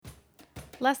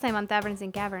Last time on Taverns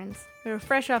and Caverns, we were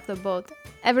fresh off the boat.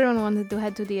 Everyone wanted to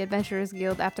head to the Adventurers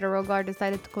Guild after Rogar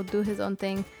decided to go do his own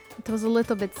thing. It was a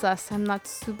little bit sus. I'm not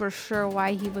super sure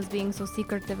why he was being so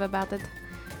secretive about it.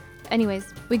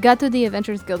 Anyways, we got to the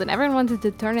Adventurers Guild and everyone wanted to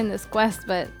turn in this quest,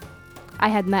 but I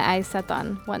had my eyes set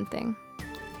on one thing.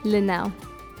 Linnell.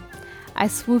 I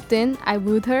swooped in, I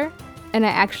wooed her, and I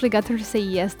actually got her to say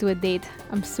yes to a date.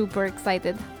 I'm super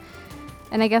excited.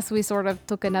 And I guess we sort of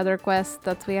took another quest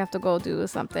that we have to go do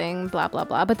something, blah, blah,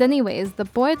 blah. But anyways, the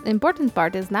important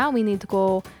part is now we need to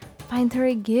go find her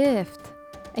a gift.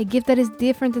 A gift that is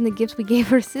different than the gifts we gave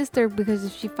her sister, because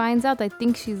if she finds out, I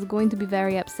think she's going to be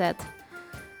very upset.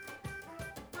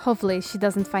 Hopefully she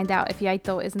doesn't find out if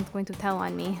Yaito isn't going to tell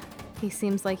on me. He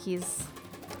seems like he's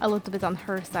a little bit on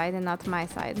her side and not my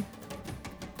side.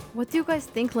 What do you guys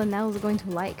think Linnell is going to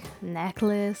like?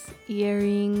 Necklace,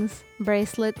 earrings,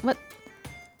 bracelet, what?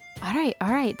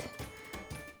 Alright.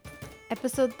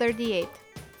 Episode 38,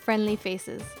 Friendly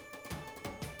Faces.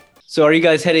 So are you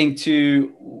guys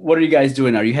what are you guys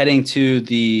doing? Are you heading to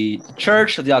the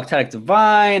church of the Octatic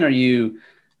Divine? Are you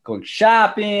going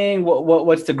shopping?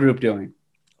 What's the group doing?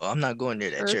 Well, I'm not going near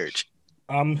that church.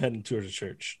 I'm heading towards the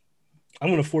church.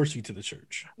 I'm going to force you to the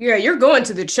church. Yeah, you're going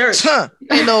to the church.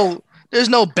 There's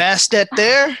no Bastet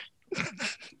there.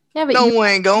 Yeah, but no one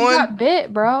ain't going. You got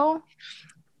bit, bro.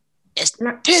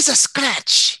 There's a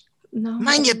scratch. No.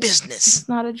 Mind your business. It's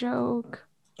not a joke.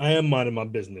 I am minding my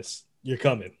business. You're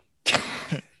coming.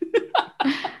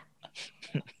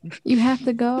 You have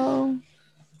to go.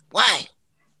 Why?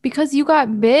 Because you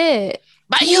got bit.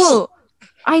 By you.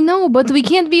 I know, but we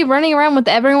can't be running around with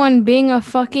everyone being a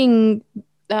fucking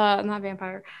not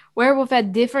vampire, werewolf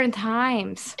at different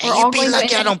times. Hey, you be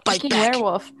lucky I don't bite back.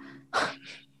 Werewolf. I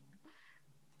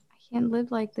can't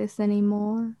live like this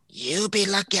anymore. You be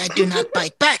lucky I do not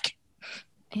bite back.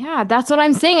 Yeah, that's what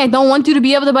I'm saying. I don't want you to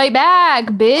be able to bite back,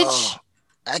 bitch. Oh,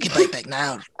 I can bite back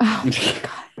now. Oh my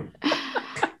god.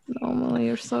 Normally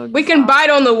you're so We can bite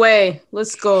on the way.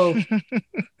 Let's go.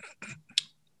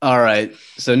 All right.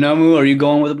 So Nomu, are you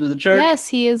going with them to the church? Yes,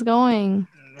 he is going.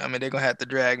 I mean, they're going to have to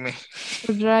drag me.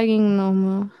 We're dragging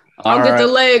Nomu. I'll get the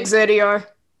legs, Ediar.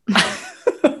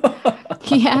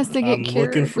 He has to get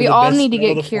cured. We all need to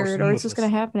get cured or it's just going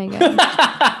to happen again.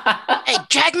 Hey,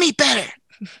 drag me better.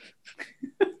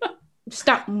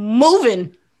 Stop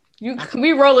moving. Can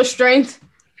we roll a strength?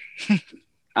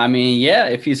 I mean, yeah,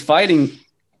 if he's fighting.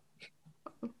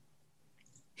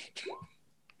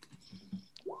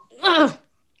 Ugh.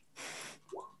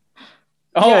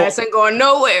 Oh, yeah, this ain't going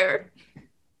nowhere.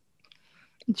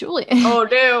 Julian. Oh,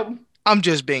 damn. I'm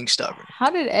just being stubborn. How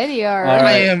did Ediar?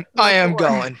 Right. I am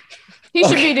going. He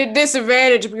should be at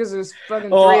disadvantage because there's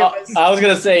fucking three of us. I was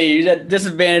going to say, you're at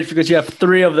disadvantage because you have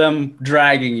three of them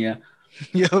dragging you.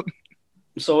 Yep.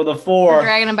 So with a 4. We're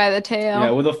dragging him by the tail.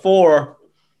 Yeah, with a 4,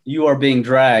 you are being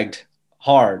dragged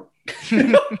hard.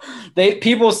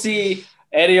 People see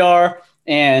Ediar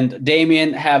and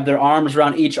Damien have their arms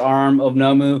around each arm of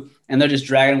Nomu, and they're just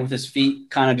dragging him with his feet,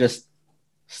 kind of just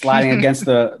sliding against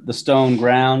the stone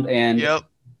ground. And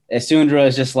Asundra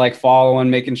is just like following,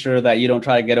 making sure that you don't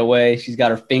try to get away. She's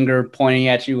got her finger pointing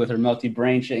at you with her melty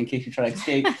brain shit in case you try to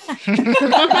escape.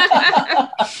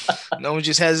 No one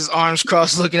just has his arms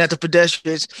crossed looking at the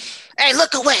pedestrians. Hey,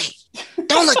 look away.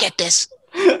 Don't look at this.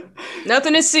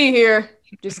 Nothing to see here.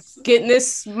 Just getting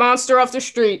this monster off the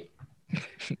street.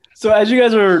 So as you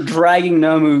guys are dragging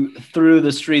Nomu through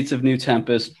the streets of New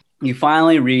Tempest, you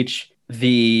finally reach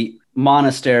the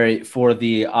monastery for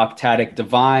the Octatic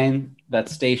Divine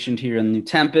that's stationed here in New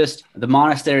Tempest. The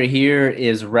monastery here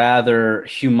is rather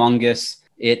humongous.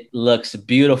 It looks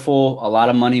beautiful. A lot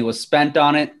of money was spent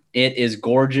on it. It is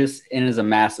gorgeous and it is a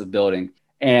massive building.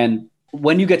 And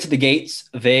when you get to the gates,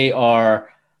 they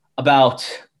are about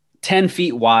 10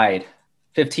 feet wide,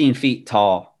 15 feet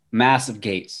tall, massive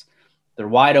gates. They're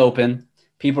wide open.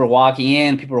 People are walking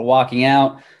in, people are walking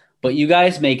out, but you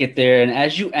guys make it there. And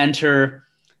as you enter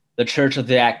the Church of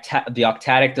the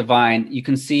Octatic Divine, you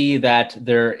can see that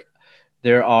there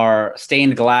are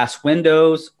stained glass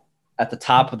windows at the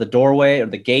top of the doorway or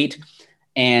the gate.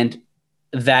 And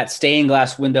that stained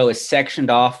glass window is sectioned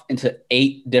off into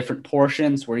 8 different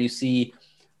portions where you see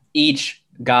each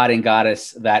god and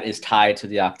goddess that is tied to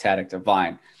the Octatic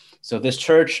Divine. So this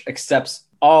church accepts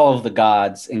all of the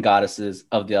gods and goddesses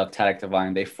of the Octatic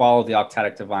Divine. They follow the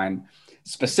Octatic Divine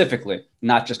specifically,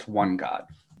 not just one god.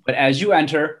 But as you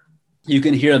enter, you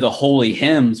can hear the holy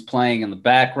hymns playing in the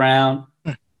background.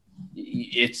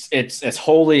 It's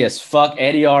holy as fuck.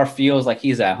 Ediar feels like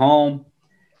he's at home.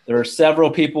 There are several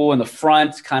people in the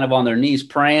front kind of on their knees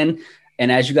praying.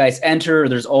 And as you guys enter,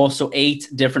 there's also 8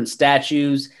 different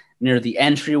statues near the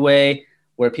entryway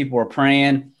where people were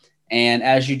praying. And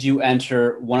as you do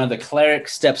enter, one of the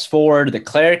clerics steps forward. The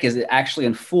cleric is actually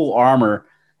in full armor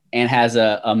and has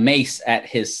a mace at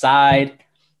his side.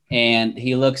 And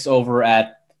he looks over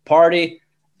at the party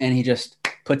and he just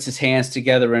puts his hands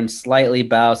together and slightly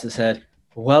bows his head.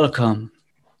 Welcome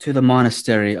to the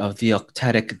monastery of the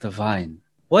Octatic Divine.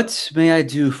 What may I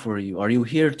do for you? Are you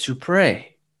here to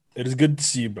pray? It is good to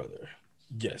see you, brother.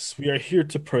 Yes, we are here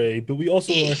to pray, but we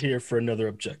also are here for another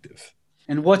objective.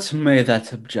 And what may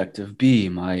that objective be,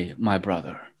 my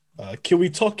brother? Can we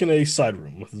talk in a side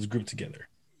room with this group together?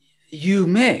 You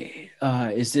may.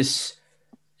 Is this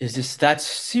that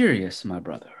serious, my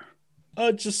brother?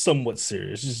 Just somewhat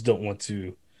serious. Just don't want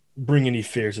to bring any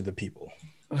fear to the people.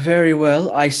 Very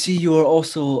well. I see you are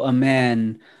also a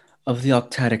man of the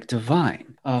Octatic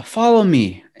Divine. Follow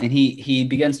me. And he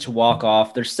begins to walk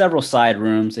off. There's several side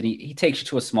rooms, and he takes you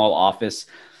to a small office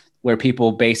where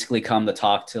people basically come to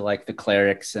talk to like the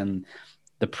clerics and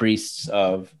the priests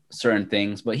of certain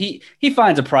things. But he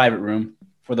finds a private room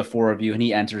for the four of you, and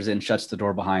he enters in, shuts the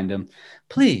door behind him.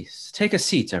 Please take a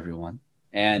seat, everyone.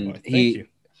 And Thank you.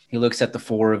 He looks at the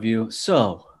four of you.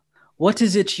 So, what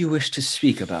is it you wish to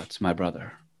speak about, my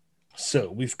brother?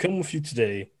 So, we've come with you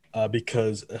today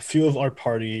because a few of our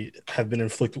party have been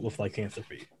inflicted with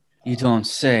lycanthropy. You don't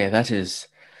say. That is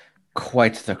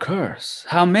quite the curse.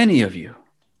 How many of you?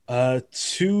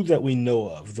 2 that we know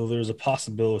of, though there's a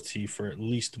possibility for at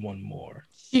least one more.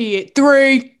 Shit,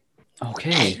 3.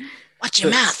 Okay. Watch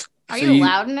your mouth. Are So you you-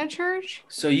 allowed in a church?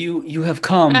 So you have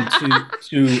come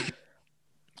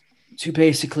to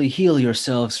basically heal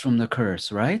yourselves from the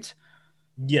curse, right?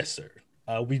 Yes, sir.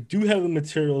 We do have the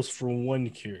materials for one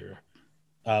cure.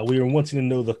 We are wanting to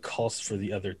know the cost for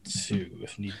the other 2,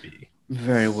 if need be.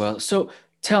 Very well. So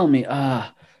tell me,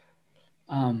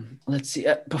 let's see.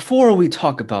 Before we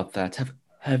talk about that,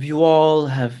 have you all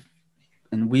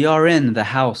and we are in the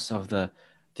house of the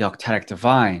Octatic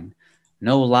Divine.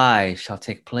 No lie shall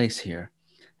take place here.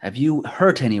 Have you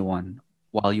hurt anyone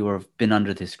while you have been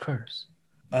under this curse?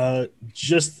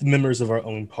 Just members of our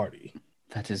own party.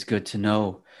 That is good to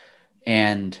know.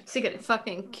 And Is he gonna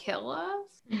fucking kill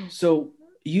us? so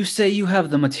you say you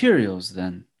have the materials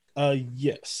then?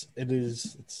 Yes, it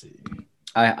is. Let's see.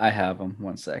 I have them.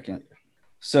 1 second.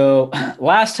 So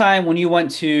last time when you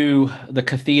went to the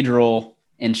cathedral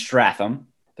in Stratham,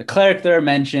 the cleric there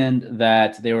mentioned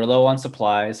that they were low on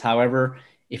supplies. However,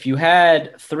 if you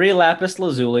had 3 lapis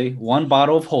lazuli, 1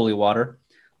 bottle of holy water,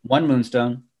 1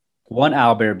 moonstone, 1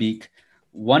 owlbear beak,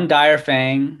 1 dire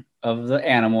fang of the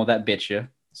animal that bit you,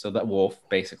 so that wolf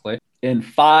basically, and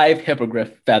 5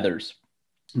 hippogriff feathers,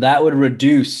 that would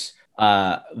reduce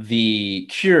the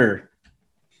cure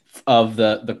of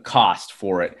the cost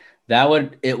for it.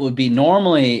 It would be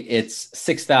normally it's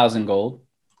 6,000 gold.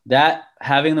 That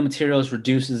having the materials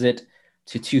reduces it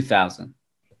to 2,000.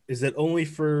 Is that only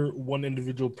for one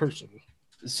individual person?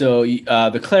 So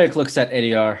the cleric looks at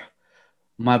Ediar.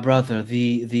 My brother,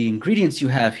 the ingredients you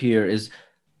have here is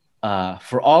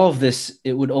for all of this.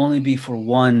 It would only be for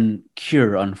one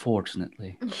cure,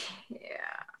 unfortunately. Yeah.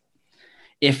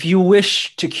 If you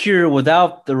wish to cure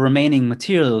without the remaining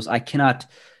materials, I cannot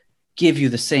give you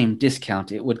the same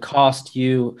discount. It would cost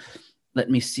you, let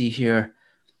me see here,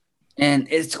 and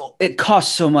it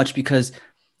costs so much because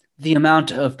the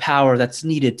amount of power that's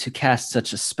needed to cast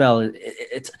such a spell,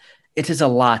 it is a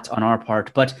lot on our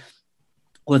part. But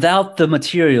without the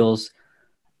materials,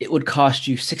 it would cost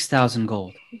you 6,000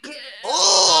 gold.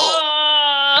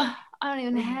 Oh, I don't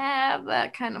even have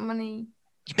that kind of money.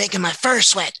 you're making my fur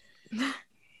sweat.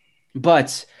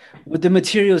 But with the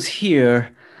materials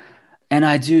here, and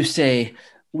I do say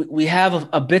we have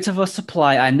a bit of a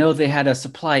supply. I know they had a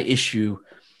supply issue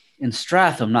in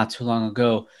Stratham not too long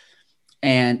ago.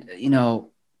 And,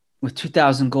 with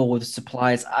 2,000 gold with the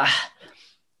supplies,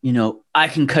 I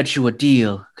can cut you a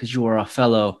deal because you are a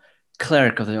fellow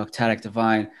cleric of the Octatic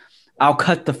Divine. I'll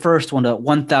cut the first one to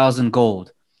 1,000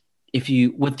 gold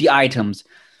with the items,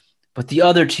 but the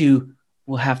other 2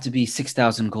 will have to be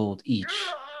 6,000 gold each.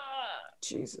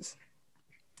 Jesus.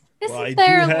 Well, I Isn't do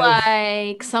there have-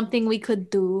 like something we could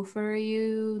do for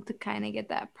you to kind of get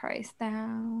that price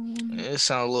down? It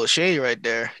sounds a little shady right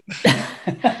there.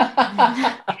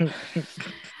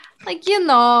 Like,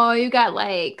 you got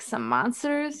like some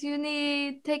monsters you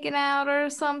need taken out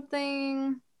or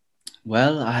something.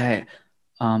 Well,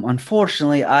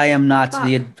 unfortunately, I am not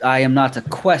a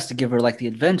quest giver like the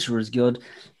Adventurers Guild.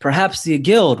 Perhaps the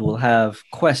guild will have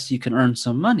quests you can earn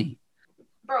some money.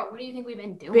 Bro, what do you think we've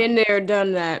been doing? Been there,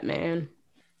 done that, man.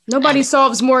 Nobody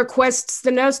solves more quests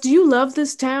than us. Do you love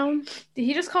this town? Did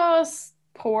he just call us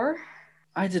poor?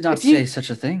 I did not If you- say such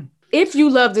a thing. If you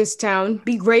love this town,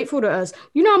 be grateful to us.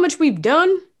 You know how much we've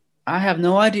done? I have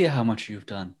no idea how much you've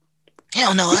done.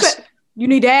 Hell no, You, us. you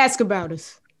need to ask about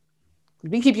us.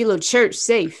 We keep your little church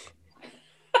safe.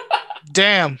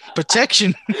 Damn,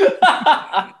 protection.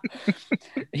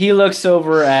 He looks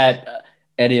over at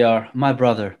Ediar, my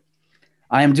brother.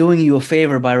 I am doing you a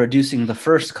favor by reducing the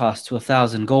first cost to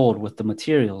 1,000 gold with the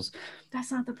materials.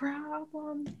 That's not the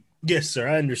problem. Yes, sir.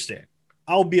 I understand.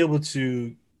 I'll be able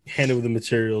to hand over the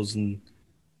materials and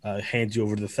hand you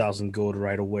over the 1,000 gold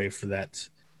right away for that.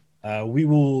 We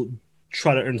will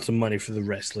try to earn some money for the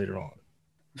rest later on.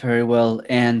 Very well.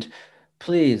 And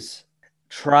please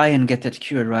try and get that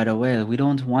cured right away. We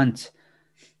don't want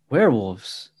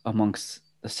werewolves amongst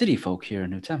the city folk here in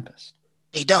New Tempest.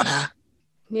 You don't, huh?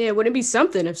 Yeah, wouldn't it be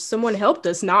something if someone helped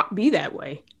us not be that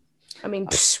way? I mean,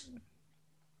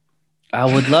 I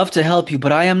would love to help you,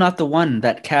 but I am not the one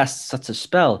that casts such a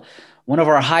spell. One of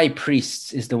our high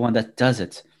priests is the one that does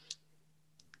it.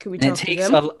 can we And talk to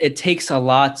them? it takes a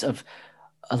lot of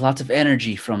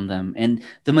energy from them, and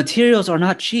the materials are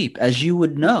not cheap, as you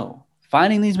would know.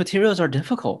 Finding these materials are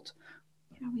difficult.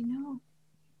 Yeah, we know.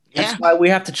 Yeah. That's why we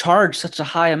have to charge such a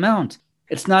high amount.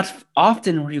 It's not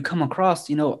often where you come across,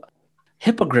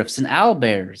 hippogriffs and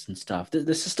owlbears and stuff.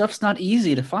 This stuff's not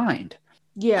easy to find.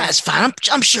 Yeah. That's fine.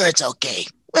 I'm sure it's okay.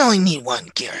 We only need one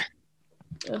cure.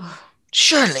 Ugh.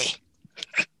 Surely.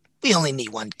 We only need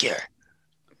one cure.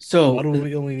 So Why do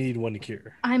we only need one to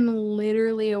cure? I'm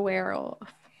literally aware of.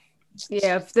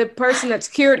 Yeah, if the person that's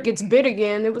cured gets bit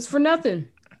again, it was for nothing.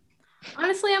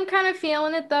 Honestly, I'm kind of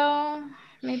feeling it though.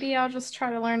 Maybe I'll just try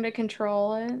to learn to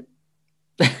control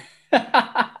it.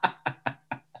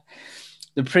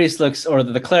 the priest looks, or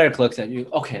the cleric looks at you.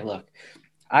 Okay, look,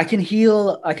 I can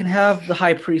have the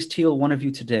high priest heal one of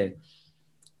you today.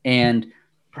 And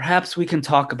perhaps we can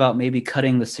talk about maybe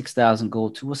cutting the 6,000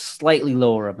 gold to a slightly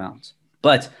lower amount.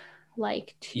 But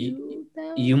Like two,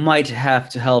 though? you might have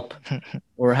to help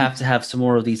or have to have some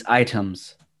more of these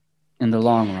items in the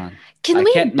long run. Can I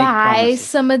we can't make buy promises.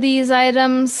 some of these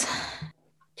items?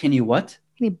 Can you what?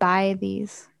 Can we buy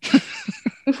these?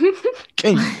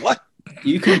 Can you what?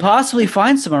 You can possibly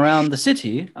find some around the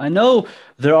city. I know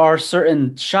there are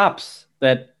certain shops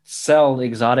that sell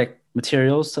exotic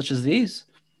materials such as these.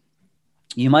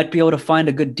 You might be able to find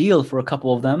a good deal for a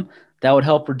couple of them. That would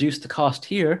help reduce the cost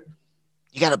here.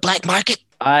 You got a black market?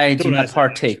 I do Don't not ask that.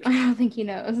 partake. I don't think he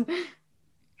knows.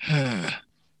 All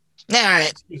right.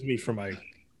 Excuse me for my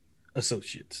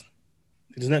associates.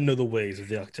 He does not know the ways of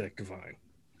the Octec Divine.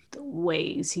 The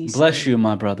ways he Bless said. you,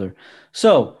 my brother.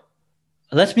 So,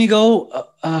 let me go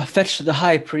fetch the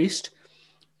high priest,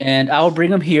 and I'll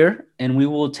bring him here, and we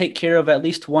will take care of at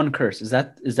least one curse. Is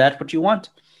that what you want?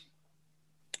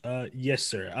 Yes,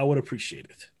 sir. I would appreciate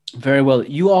it. Very well.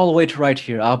 You all wait right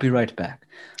here. I'll be right back.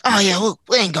 Oh, yeah,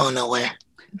 we ain't going nowhere.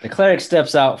 The cleric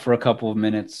steps out for a couple of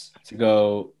minutes to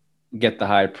go get the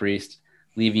high priest,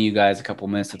 leaving you guys a couple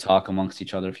of minutes to talk amongst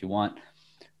each other if you want.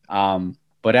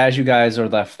 But as you guys are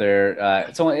left there,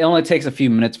 it only takes a few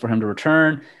minutes for him to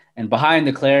return. And behind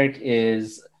the cleric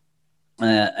is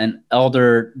an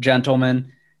elder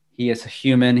gentleman. He is a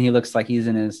human. He looks like he's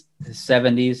in his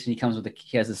 70s.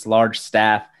 He has this large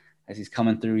staff as he's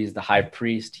coming through. He's the high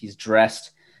priest. He's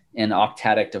dressed in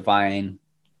Octadic divine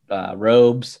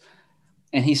robes.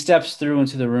 And he steps through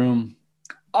into the room.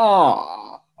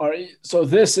 So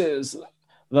this is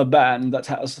the band that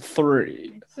has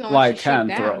 3 So I should shake down,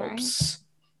 lycanthropes.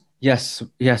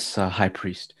 Yes, high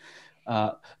priest.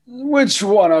 Which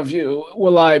one of you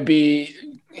will I be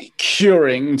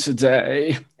curing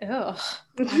today? Ugh.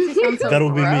 That sounds so That'll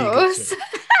be me, good gross. sir.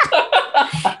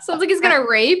 Sounds like he's gonna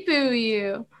rape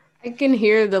you. I can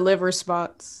hear the liver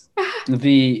spots.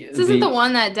 This isn't the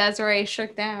one that Desiree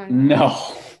shook down.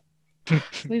 No.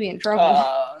 We'd be in trouble.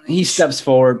 He steps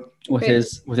forward with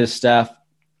his staff.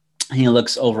 He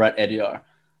looks over at Ediar.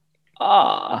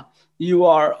 You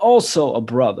are also a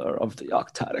brother of the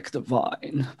Octadic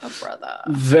Divine. Oh, brother.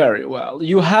 Very well.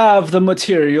 You have the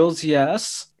materials,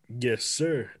 yes? Yes,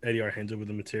 sir. Eddie R. hands over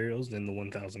the materials and the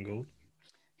 1,000 gold.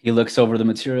 He looks over the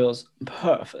materials.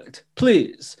 Perfect.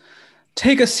 Please,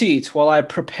 take a seat while I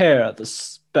prepare the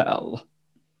spell.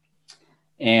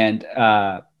 And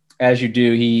as you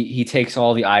do, he takes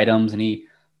all the items and he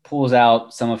pulls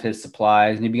out some of his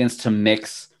supplies and he begins to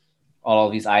mix all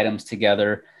of these items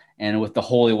together. And with the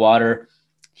holy water,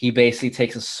 he basically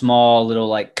takes a small little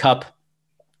like cup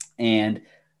and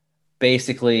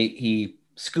basically he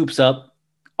scoops up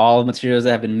all the materials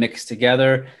that have been mixed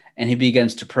together and he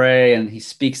begins to pray and he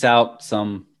speaks out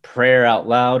some prayer out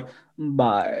loud.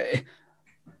 By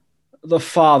the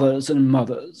fathers and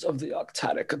mothers of the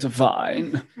Octadic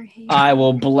Divine, I hate I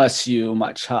will bless you,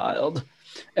 my child.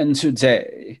 And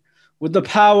today, with the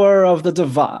power of the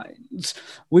divines,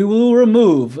 we will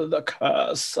remove the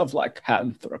curse of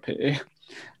lycanthropy.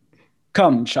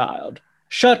 Come, child,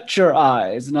 shut your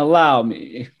eyes and allow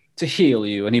me to heal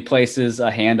you. And he places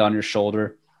a hand on your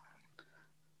shoulder.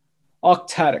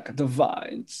 Octadic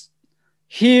divines,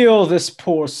 heal this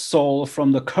poor soul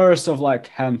from the curse of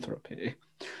lycanthropy.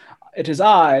 It is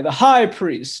I, the high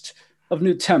priest of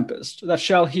New Tempest, that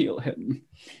shall heal him.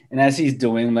 And as he's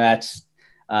doing that,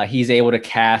 he's able to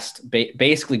cast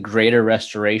basically greater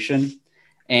restoration.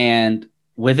 And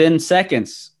within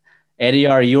seconds,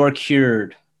 Ediar, you are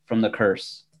cured from the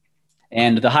curse.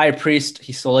 And the high priest,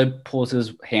 he slowly pulls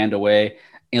his hand away and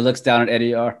he looks down at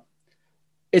Ediar.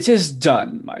 It is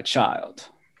done, my child.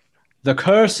 The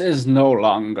curse is no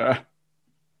longer.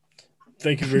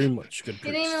 Thank you very much. Good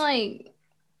You didn't priest. even like,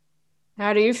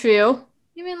 How do you feel?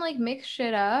 you didn't like mix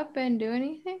shit up and do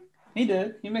anything. He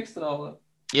did. He mixed it all up.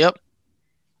 Yep.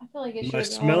 I feel like it should My have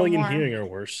been a smelling little and more. hearing are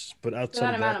worse, but outside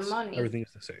that of amount that, of money. everything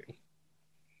is the same.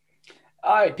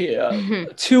 I hear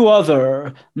two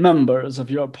other members of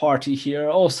your party here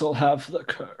also have the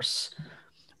curse.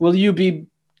 Will you be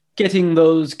getting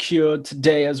those cured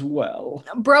today as well?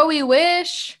 Bro, we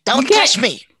wish. Don't can't- touch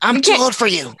me. I'm you too can't- old for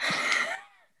you.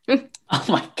 Oh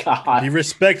my Be god.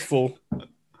 respectful.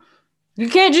 You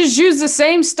can't just use the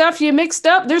same stuff you mixed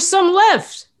up. There's some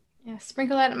left. Yeah,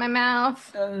 sprinkle that in my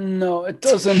mouth. No, it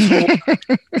doesn't work.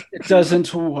 It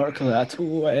doesn't work that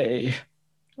way.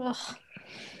 Ugh.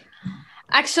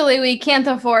 Actually, we can't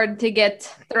afford to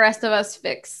get the rest of us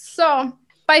fixed. So,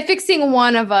 by fixing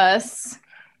one of us,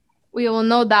 we will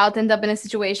no doubt end up in a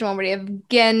situation where we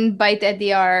again bite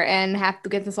Ediar and have to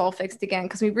get this all fixed again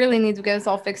because we really need to get this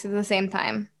all fixed at the same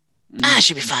time. I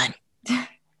should be fine.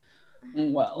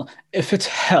 Well, if it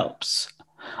helps,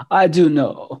 I do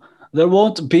know there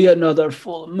won't be another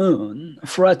full moon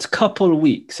for a couple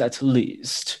weeks at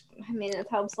least. I mean, it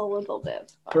helps a little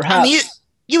bit. but- Perhaps. I mean,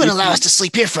 You would allow us to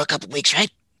sleep here for a couple weeks, right?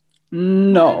 Why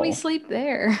No. did we sleep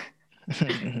there?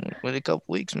 Wait a couple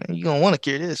weeks, man. You're gonna want to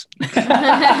cure this.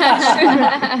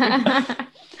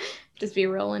 Just be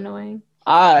real annoying.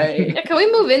 I Yeah, can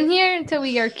we move in here until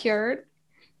we are cured?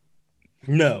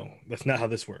 No, that's not how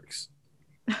this works.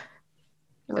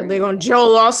 Are they gonna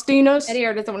Joel Osteen us?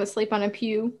 Ediar doesn't want to sleep on a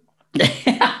pew.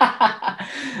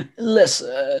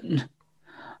 Listen,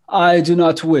 I do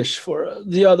not wish for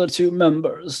the other two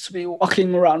members to be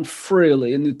walking around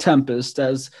freely in the Tempest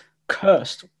as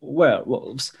cursed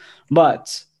werewolves,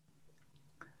 but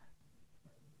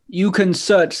you can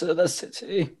search the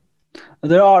city.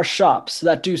 There are shops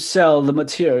that do sell the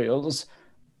materials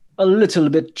a little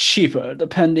bit cheaper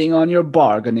depending on your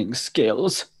bargaining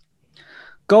skills.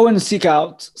 Go and seek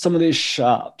out some of these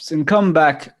shops and come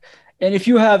back. And if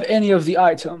you have any of the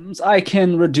items, I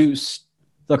can reduce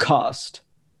the cost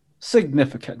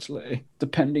significantly,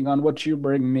 depending on what you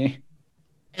bring me.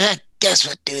 I guess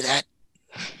we'll do that.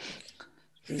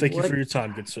 Thank you What? for your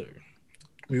time, good sir.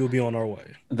 We will be on our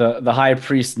way. The high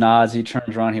priest nods, he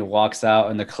turns around, he walks out,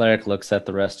 and the cleric looks at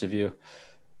the rest of you.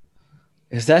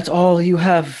 Is that all you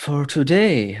have for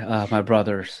today, my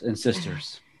brothers and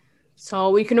sisters? It's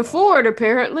all we can afford,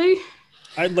 apparently.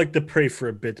 I'd like to pray for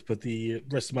a bit, but the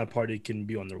rest of my party can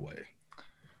be on their way.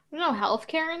 There's no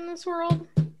healthcare in this world.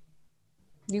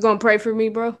 You gonna pray for me,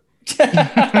 bro?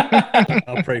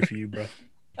 I'll pray for you, bro.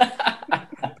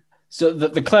 So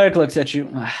the cleric looks at you.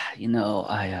 You know,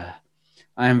 I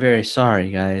am very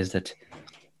sorry, guys, that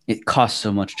it costs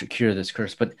so much to cure this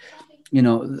curse. But you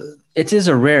know, it is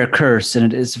a rare curse,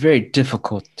 and it is very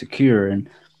difficult to cure. And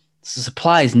the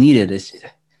supplies needed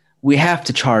we have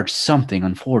to charge something.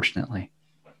 Unfortunately,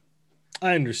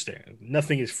 I understand.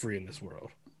 Nothing is free in this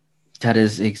world. that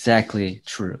is exactly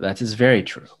true. That is very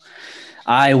true.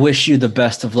 I wish you the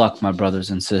best of luck, my brothers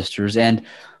and sisters, and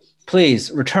please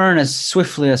return as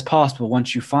swiftly as possible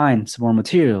once you find some more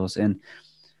materials, and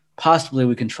possibly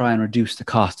we can try and reduce the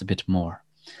cost a bit more.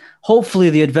 Hopefully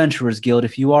the Adventurers Guild,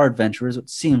 if you are adventurers, it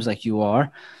seems like you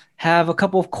are, have a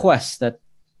couple of quests that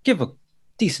give a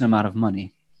decent amount of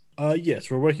money. Yes,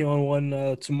 we're working on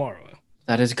one tomorrow.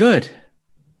 That is good.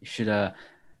 You should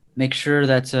make sure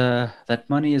that that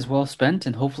money is well spent,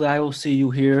 and hopefully I will see you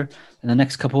here in the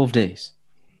next couple of days.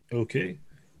 Okay.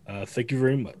 Thank you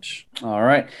very much. All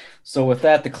right. So with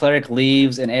that, the cleric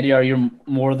leaves, and Ediar, you're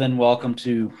more than welcome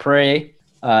to pray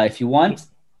if you want.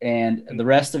 And the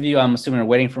rest of you, I'm assuming, are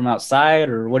waiting from outside,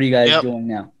 or what are you guys Yep. doing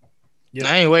now? Yep.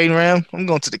 I ain't waiting around. I'm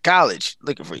going to the college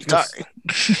looking for you. Yes.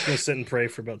 Sorry. Gonna sit and pray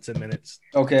for about 10 minutes.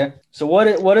 Okay. So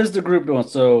what is the group doing?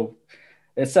 So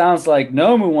it sounds like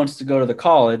Nomu wants to go to the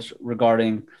college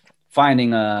regarding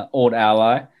finding a old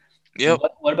ally. Yep.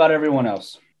 What about everyone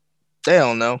else? They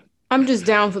don't know. I'm just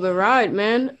down for the ride,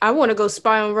 man. I want to go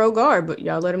spy on Rogar, but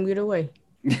y'all let him get away.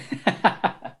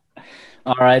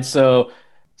 All right, so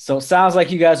it sounds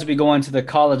like you guys will be going to the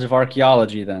College of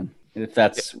Archaeology then. If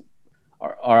that's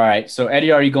all right. So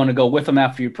Eddie, are you going to go with them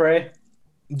after you pray?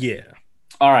 Yeah.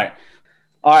 All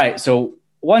right. So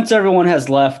once everyone has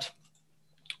left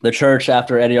the church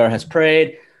after Ediar has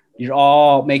prayed, you're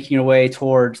all making your way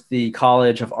towards the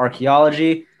College of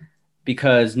Archaeology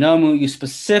because Nomu, you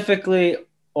specifically,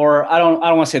 or I don't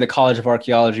want to say the College of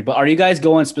Archaeology, but are you guys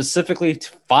going specifically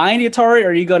to find Yatari, or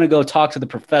are you going to go talk to the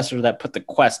professor that put the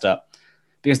quest up?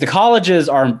 Because the colleges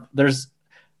there's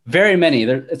very many.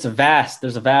 There's a vast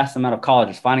amount of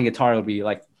colleges. Finding Yatari would be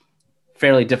like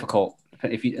fairly difficult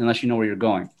unless you know where you're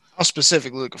going. I'm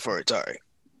specifically looking for Atari.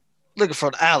 Looking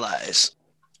for the allies.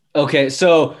 Okay,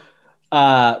 so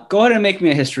go ahead and make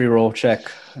me a history roll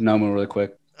check, Nomu, really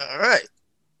quick. All right.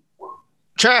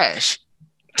 Trash.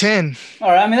 10.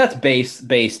 All right, I mean, that's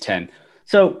base 10.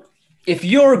 So if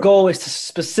your goal is to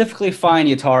specifically find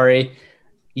Yatari,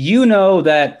 you know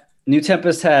that New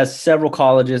Tempest has several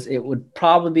colleges. It would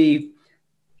probably be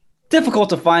difficult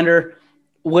to find her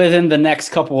within the next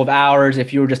couple of hours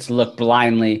if you were just to look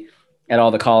blindly at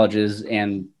all the colleges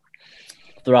and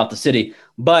throughout the city.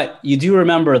 But you do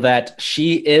remember that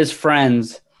she is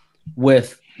friends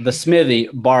with the smithy,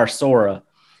 Bar Sora.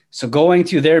 So going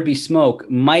to There Be Smoke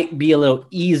might be a little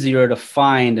easier to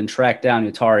find and track down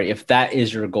Yatari if that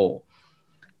is your goal.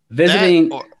 Visiting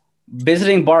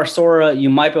Bar Sora, you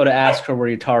might be able to ask her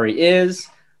where Yatari is,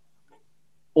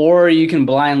 or you can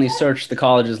blindly search the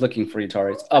colleges looking for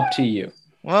Yatari. It's up to you.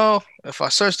 Well, if I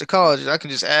search the colleges, I can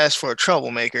just ask for a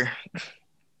troublemaker.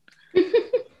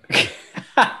 This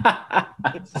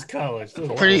college.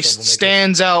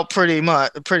 Stands out pretty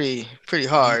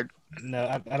hard.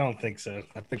 No, I don't think so.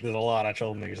 I think there's a lot of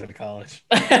troublemakers at college.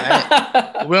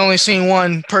 We only seen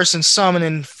one person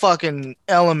summoning fucking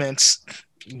elements.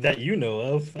 That you know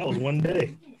of. That was one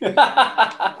day.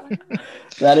 That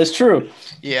is true.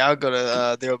 Yeah, I'll go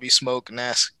to There'll Be Smoke and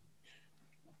ask.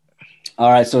 All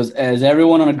right, so as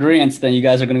everyone on agreement, then you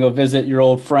guys are going to go visit your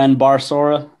old friend Bar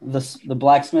Sora, the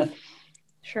blacksmith?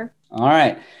 Sure. All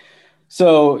right.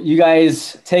 So you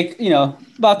guys take,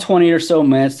 about 20 or so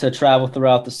minutes to travel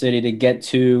throughout the city to get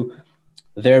to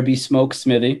There Be Smoke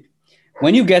Smithy.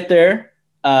 When you get there,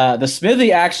 the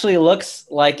smithy actually looks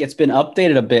like it's been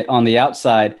updated a bit on the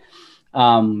outside.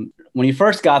 When you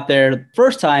first got there, the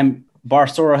first time, Bar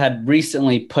Sora had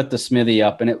recently put the smithy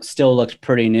up, and it still looked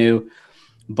pretty new,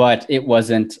 but it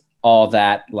wasn't all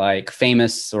that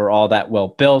famous or all that well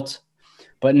built.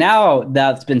 But now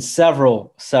that's been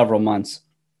several months.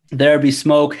 There Be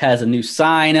Smoke has a new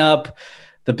sign up.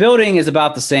 The building is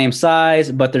about the same size,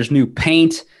 but there's new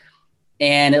paint.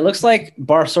 And it looks like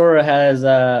Bar Sora has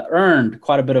earned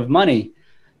quite a bit of money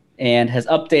and has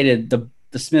updated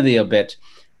the smithy a bit.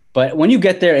 But when you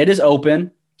get there, it is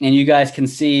open, and you guys can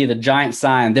see the giant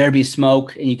sign, There Be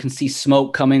Smoke, and you can see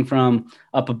smoke coming from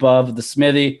up above the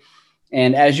smithy.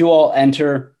 And as you all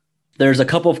enter, there's a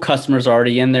couple of customers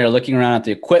already in there looking around at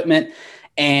the equipment,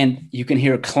 and you can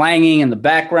hear clanging in the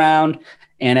background.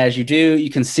 And as you do, you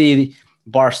can see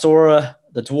Bar Sora,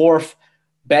 the dwarf,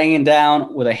 banging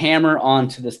down with a hammer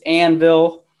onto this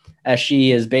anvil as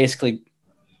she is basically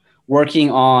working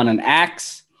on an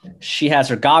axe. She has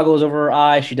her goggles over her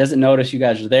eyes. She doesn't notice you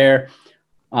guys are there.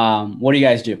 What do you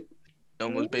guys do?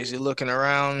 Someone's basically looking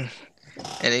around,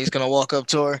 and he's going to walk up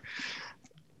to her.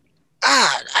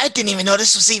 I didn't even know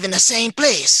this was even the same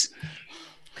place.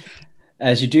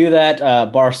 As you do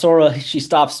that, Bar Sora, she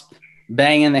stops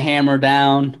banging the hammer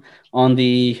down on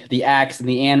the axe and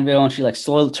the anvil, and she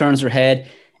slowly turns her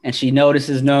head, and she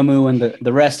notices Nomu and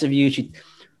the rest of you. She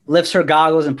lifts her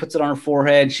goggles and puts it on her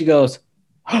forehead. She goes,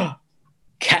 oh,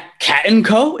 Cat and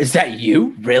Co? Is that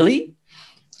you? Really?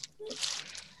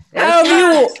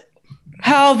 How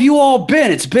have you all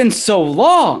been? It's been so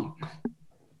long.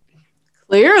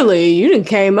 Clearly, you didn't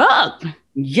came up.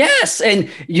 Yes, and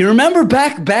you remember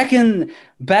back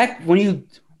when you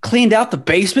cleaned out the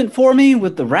basement for me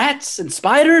with the rats and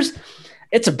spiders?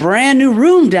 It's a brand new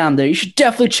room down there. You should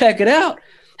definitely check it out.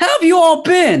 How have you all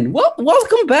been? Well,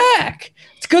 welcome back.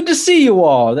 It's good to see you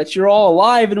all, that you're all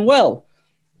alive and well.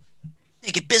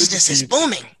 Business is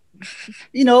booming.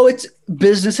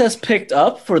 Business has picked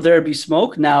up for There Be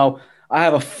Smoke. Now, I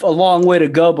have a long way to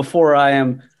go before I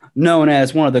am known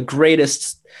as one of the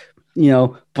greatest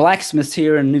blacksmiths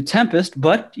here in New Tempest,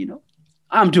 but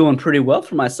I'm doing pretty well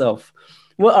for myself.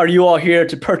 Well, are you all here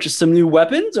to purchase some new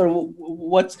weapons, or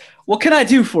what can I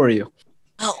do for you?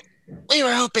 Oh, we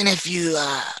were hoping if you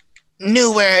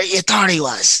knew where Yatari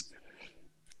was.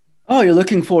 Oh, you're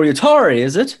looking for Yatari,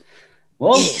 is it?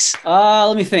 Well, Yes.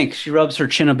 let me think. She rubs her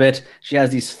chin a bit. She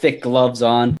has these thick gloves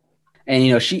on,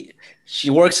 and she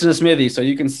works in a smithy, so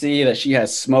you can see that she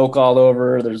has smoke all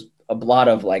over her. There's a lot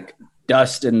of like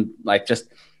dust and like just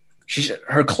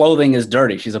her clothing is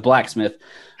dirty. She's a blacksmith,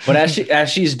 but as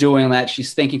she's doing that,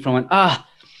 she's thinking from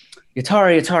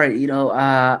Yatari.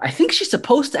 I think she's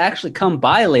supposed to actually come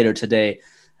by later today.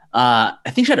 I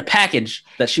think she had a package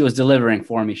that she was delivering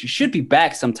for me. She should be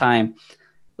back sometime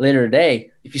later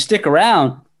today. If you stick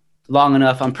around long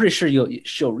enough, I'm pretty sure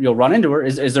you'll run into her.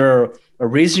 Is there a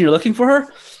reason you're looking for her?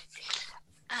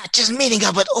 Just meeting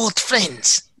up with old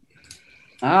friends.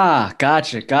 Ah,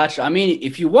 gotcha. I mean,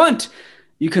 if you want,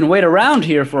 you can wait around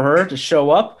here for her to show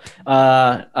up.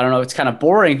 I don't know. It's kind of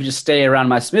boring if you just stay around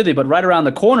my smithy, but right around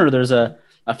the corner, there's a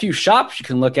few shops you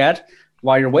can look at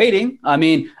while you're waiting. I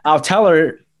mean, I'll tell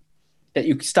her that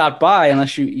you stopped by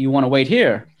unless you want to wait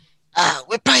here.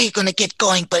 We're probably going to get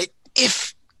going, but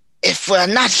if we're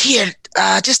not here,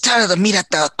 just tell her to meet at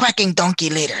the Quacking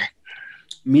Donkey later.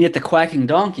 Meet at the Quacking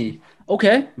Donkey.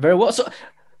 Okay, very well.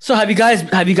 So have you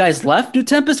guys left New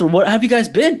Tempest, or what have you guys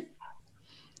been?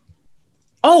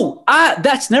 Oh,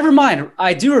 that's never mind.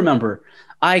 I do remember.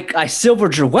 I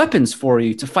silvered your weapons for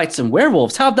you to fight some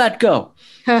werewolves. How'd that go?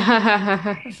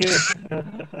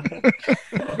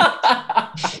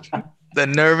 The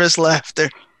nervous laughter.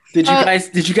 Did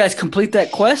you guys complete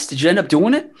that quest? Did you end up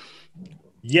doing it?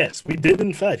 Yes, we did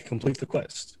in fact complete the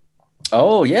quest.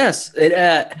 Oh yes.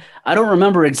 I don't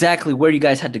remember exactly where you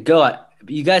guys had to go.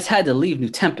 You guys had to leave New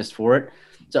Tempest for it.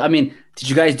 So I mean, did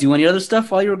you guys do any other stuff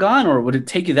while you were gone, or would it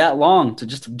take you that long to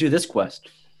just do this quest?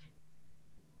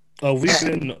 We've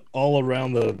been all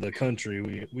around the country.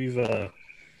 We've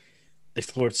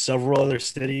explored several other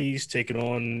cities, taken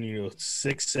on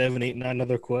 6, 7, 8, 9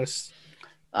 other quests.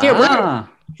 Yeah, we're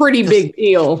pretty big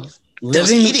deal.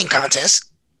 There's eating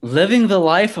contest. Living the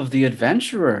life of the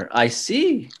adventurer. I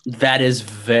see. That is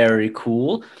very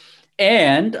cool.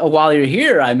 And while you're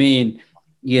here, I mean,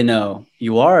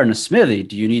 you are in a smithy.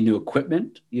 Do you need new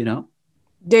equipment?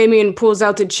 Damien pulls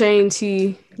out the chains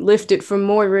he lifted from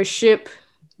Moira's ship.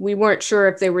 We weren't sure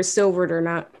if they were silvered or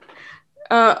not.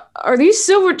 Are these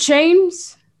silver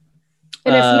chains?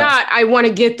 And if not, I want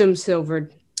to get them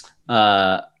silvered.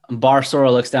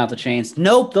 Barsora looks down at the chains.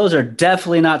 Nope, those are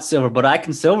definitely not silver, but I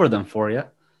can silver them for you.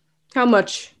 How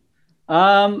much?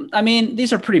 I mean,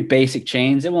 these are pretty basic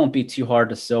chains. It won't be too hard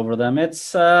to silver them.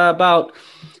 It's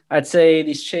I'd say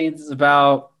these chains is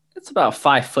about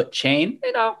 5-foot chain.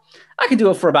 I can do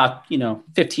it for about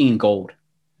 15 gold.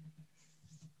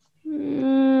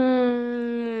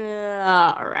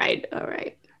 All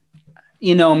right.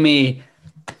 You know me,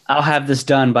 I'll have this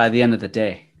done by the end of the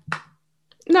day.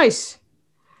 Nice.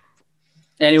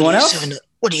 Anyone else?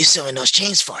 What are you sewing those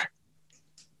chains for?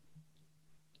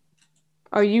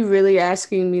 Are you really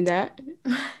asking me that?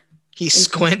 He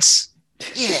squints.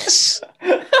 Yes.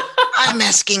 I'm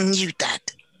asking you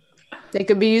that. They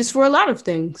could be used for a lot of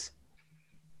things.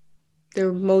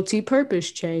 They're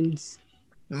multi-purpose chains.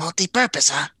 Multi-purpose,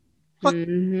 huh?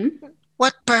 Mm-hmm.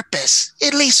 What purpose?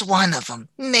 At least one of them.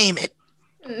 Name it.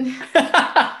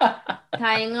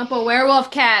 Tying up a werewolf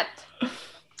cat.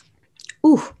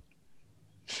 Ooh.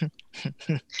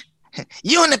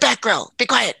 You in the back row. Be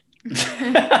quiet.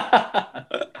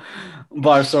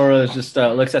 Barsora just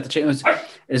looks at the chain.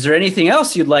 Is there anything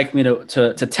else you'd like me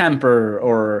to temper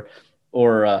or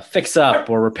fix up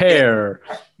or repair?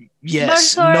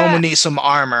 Yes, Barsora. Nomu needs some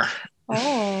armor.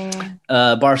 Oh.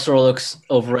 Barsora looks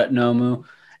over at Nomu,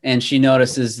 and she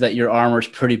notices that your armor's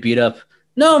pretty beat up.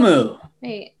 Nomu,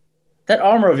 Wait. that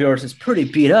armor of yours is pretty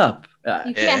beat up.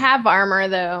 You can't have armor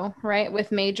though, right?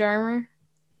 With mage armor.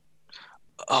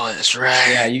 Oh, that's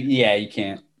right. You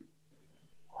can't.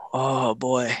 Oh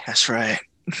boy, that's right.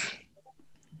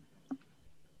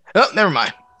 Oh, never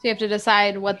mind. So you have to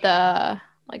decide what the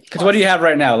Because what do you have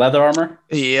right now? Leather armor?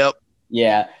 Yep.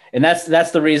 Yeah, and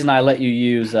that's the reason I let you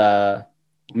use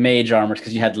mage armor,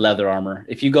 because you had leather armor.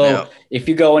 If you go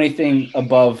anything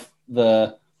above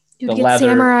the get leather,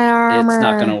 samurai armor. it's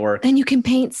not gonna work. Then you can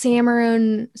paint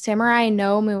samurai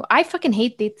Nomu. I fucking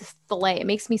hate this delay. It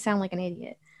makes me sound like an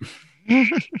idiot.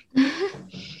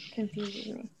 Confuses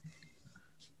me.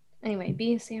 Anyway,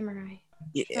 be a samurai.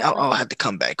 Yeah, I'll have to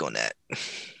come back on that.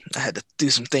 I had to do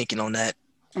some thinking on that.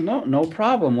 No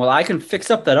problem. Well, I can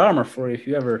fix up that armor for you if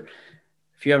you ever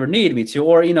need me to,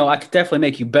 or I could definitely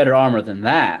make you better armor than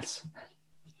that.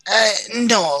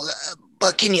 No,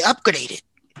 but can you upgrade it?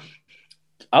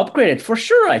 Upgrade it? For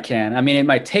sure I can. I mean, it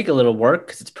might take a little work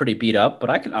because it's pretty beat up, but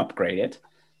I can upgrade it.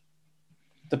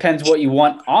 Depends what you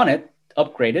want on it.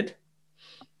 Upgraded.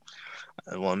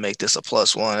 I want to make this a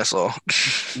 +1. That's all.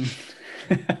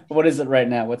 What is it right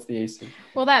now? What's the AC?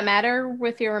 Will that matter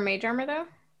with your mage armor though?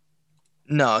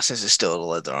 No, since it's still the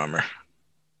leather armor.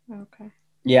 Okay.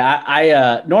 Yeah,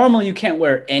 I normally you can't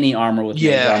wear any armor with mage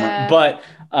Yeah. armor,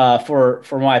 but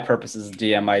for my purposes,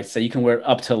 DM, I say you can wear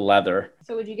up to leather.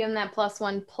 So would you give him that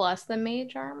 +1 plus the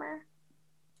mage armor?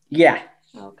 Yeah.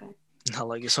 Okay. Not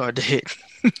like it's hard to hit.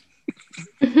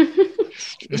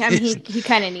 I mean, he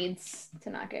kind of needs to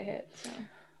not get hit. So.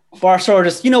 Barsor,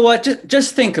 just you know what?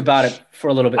 Just think about it for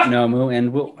a little bit, Nomu,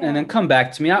 and then come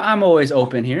back to me. I'm always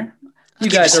open here. You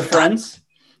guys are friends.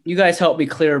 You guys help me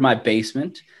clear my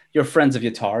basement. You're friends of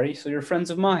Yatari, so you're friends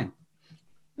of mine.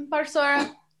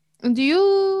 Barsora, do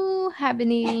you have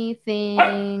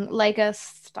anything like a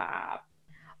stop?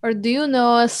 Or do you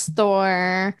know a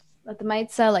store that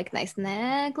might sell like nice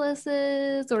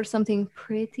necklaces or something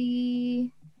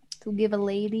pretty to give a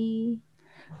lady?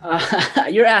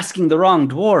 You're asking the wrong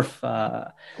dwarf.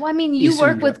 Well, I mean, you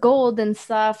work Isundra. with gold and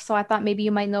stuff, so I thought maybe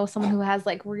you might know someone who has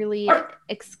like really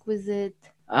exquisite.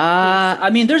 I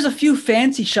mean, there's a few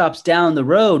fancy shops down the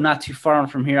road, not too far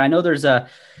from here. I know there's a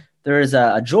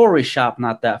jewelry shop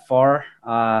not that far.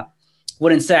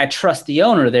 Wouldn't say I trust the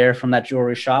owner there from that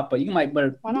jewelry shop, but you might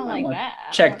Well, I don't like that.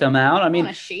 check them out. I I'm mean,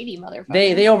 a shady motherfucker.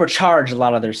 they overcharge a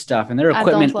lot of their stuff, and their I don't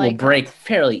equipment like will break that.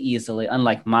 fairly easily,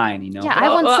 unlike mine. You know. Yeah, But I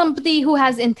want I'll- somebody who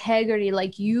has integrity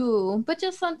like you, but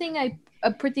just something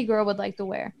a pretty girl would like to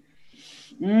wear.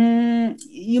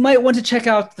 You might want to check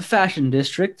out the fashion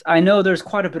district. I know there's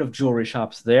quite a bit of jewelry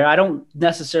shops there. I don't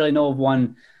necessarily know of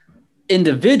one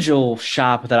individual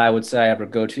shop that I would say I ever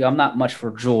go to. I'm not much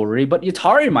for jewelry, but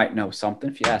Yatari might know something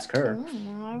if you ask her.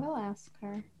 I will ask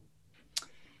her.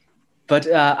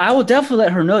 But I will definitely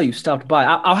let her know you stopped by.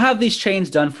 I'll have these chains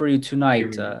done for you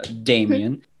tonight,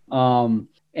 Damien.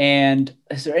 And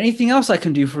is there anything else I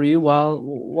can do for you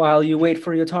while you wait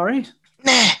for Yatari?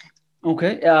 Nah.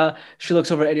 Okay. She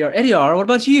looks over at Ediar. Ediar, what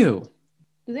about you?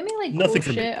 Do they make like Nothing cool for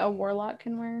me. shit a warlock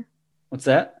can wear? What's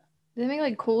that? Do they make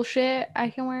like cool shit I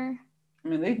can wear? I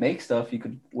mean, they make stuff you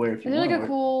could wear if Is you there want. like a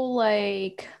cool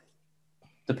like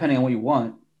Depending on what you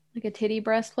want. a titty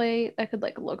breastplate that could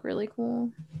like look really cool?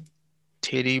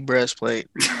 Titty breastplate.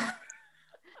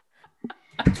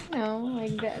 You know,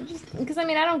 like that. Just because I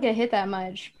mean I don't get hit that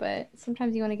much, but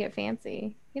sometimes you want to get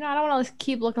fancy. You know, I don't want to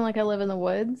keep looking like I live in the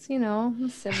woods. You know, I'm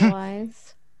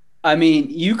civilized. I mean,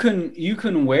 you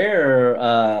can wear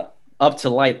up to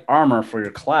light armor for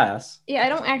your class. Yeah, I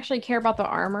don't actually care about the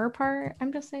armor part.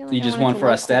 I'm just saying. Like, You I just want it want to for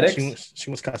look aesthetics? She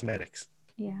wants cosmetics.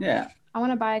 Cool. Yeah. Yeah. I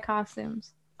want to buy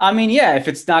costumes. I mean, yeah, if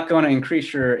it's not going to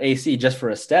increase your AC just for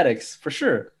aesthetics, for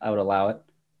sure, I would allow it.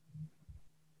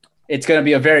 It's going to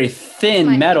be a very thin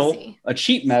My metal, AC. a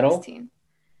cheap metal. 16.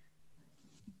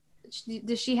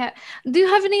 Does she have? Do you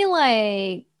have any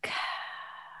like?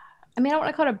 I mean, I don't want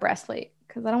to call it a breastplate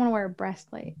because I don't want to wear a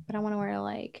breastplate, but I want to wear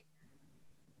like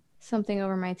something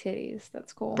over my titties.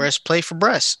 That's cool. Breastplate for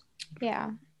breast.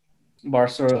 Yeah.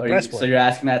 Barsor, Breastplate. so you're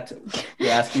asking that?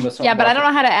 You're asking what? Yeah, but I don't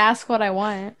know how to ask what I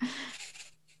want.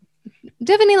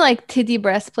 Do you have any like titty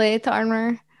breastplate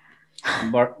armor?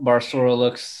 Barsora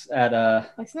looks at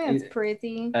Like something that's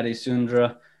pretty.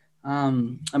 Isundra.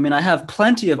 I mean, I have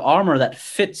plenty of armor that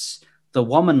fits the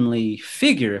womanly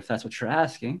figure, if that's what you're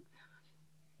asking.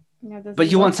 Yeah, does But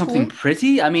it you look want something cool?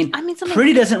 pretty? I mean, something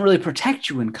pretty doesn't really protect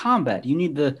you in combat. You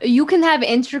need the. You can have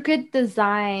intricate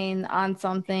design on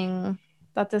something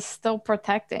that is still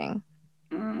protecting.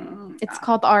 It's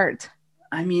called art.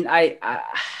 I mean, I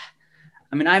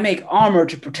mean, I make armor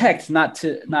to protect, not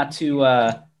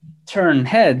to turn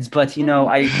heads. But you know,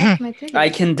 That's my titties. I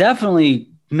can definitely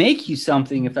make you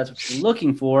something if that's what you're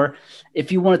looking for.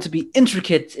 If you want it to be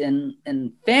intricate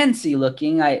and fancy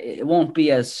looking, it won't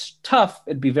be as tough.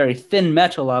 It'd be very thin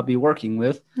metal I'll be working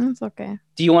with. That's okay.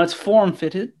 Do you want it form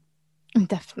fitted?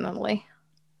 Definitely.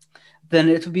 Then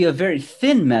it would be a very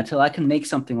thin metal. I can make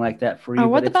something like that for you. Or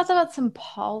what but it's- about some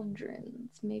pauldrons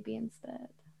maybe instead?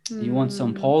 You want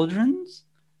some Hmm. pauldrons?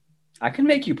 I can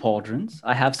make you pauldrons.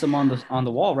 I have some on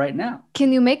the wall right now.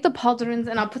 Can you make the pauldrons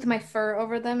and I'll put my fur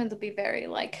over them and they'll be very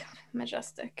like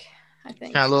majestic, I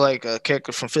think. Kind of look like a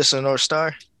character from Fist of the North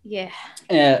Star. Yeah.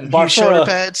 Huge shoulder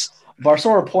pads.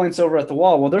 Barsora points over at the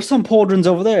wall. Well, there's some pauldrons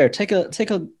over there. Take a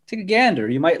gander.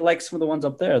 You might like some of the ones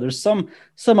up there. There's some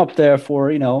up there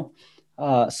for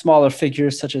smaller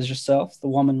figures such as yourself, the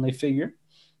womanly figure.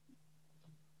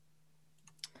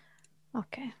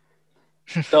 Okay.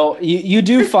 So you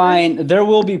do find there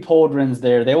will be pauldrons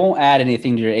there. They won't add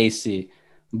anything to your AC,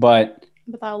 but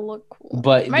But that'll look cool.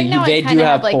 But right they now do I kind of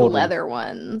have have like pauldrons. leather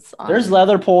ones. there's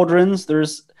leather pauldrons.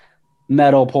 There's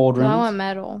metal No, pauldrons? I want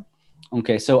metal.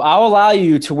 Okay, so I'll allow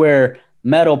you to wear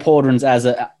metal pauldrons as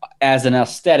an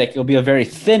aesthetic. It'll be a very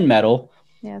thin metal,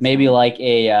 Yeah, that's maybe fine. like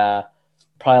a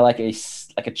probably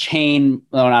like a chain.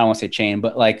 No, I don't want to say chain,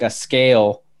 but like a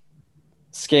scale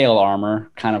armor,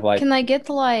 kind of like. Can I get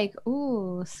to like,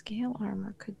 ooh, scale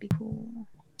armor could be cool.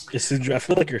 I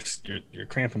feel like you're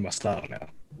cramping my style now.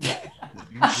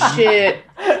 Shit.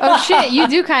 Oh shit, you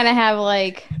do kind of have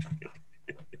like,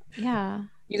 yeah.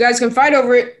 You guys can fight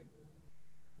over it.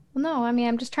 Well, no, I mean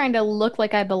I'm just trying to look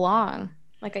like I belong.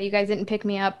 Like you guys didn't pick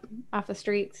me up off the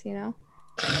streets, you know.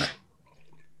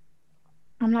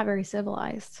 I'm not very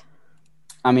civilized.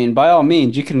 I mean, by all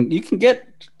means, you can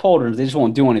get pauldrons. They just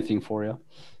won't do anything for you.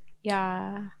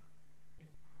 Yeah.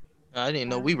 I didn't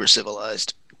know we were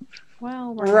civilized.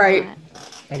 Well, we're Right. not.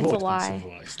 I've It's a always been lie.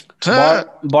 civilized.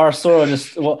 Barsora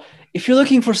just if you're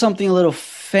looking for something a little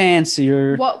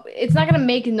fancier, Well, it's not gonna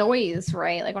make noise,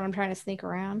 right? Like when I'm trying to sneak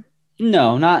around.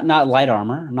 no, not light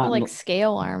armor, not Not like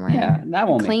scale armor. yeah, that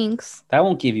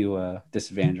won't give you a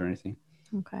disadvantage or anything.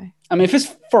 Okay. I mean, if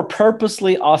it's for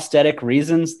purposely aesthetic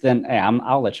reasons, then hey,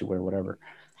 I'll let you wear whatever.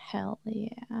 Hell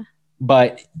yeah.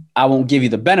 But I won't give you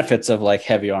the benefits of like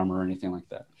heavy armor or anything like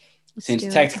that. Let's Since do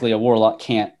it. technically a warlock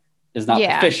is not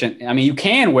Yeah. proficient. I mean, you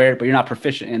can wear it, but you're not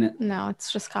proficient in it. No,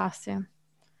 it's just costume.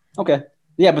 Okay.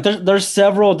 Yeah, but there's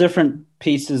several different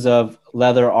pieces of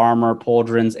leather armor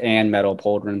pauldrons and metal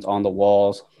pauldrons on the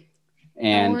walls,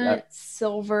 and I want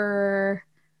silver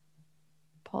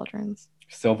pauldrons.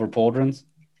 silver pauldrons.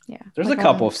 Yeah. There's like a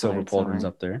couple on of silver solid pauldrons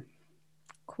up there.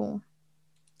 Cool.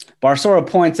 Barsora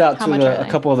points out How to much are a they?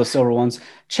 couple of the silver ones.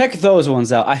 Check those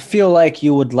ones out. I feel like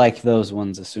you would like those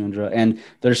ones, Asundra. And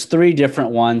there's 3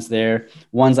 different ones there.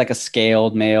 One's like a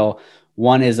scaled mail.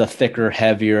 One is a thicker,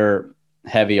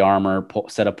 heavy armor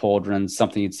set of pauldrons,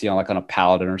 something you'd see on a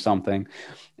paladin or something.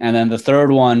 And then the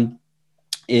third one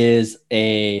is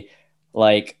a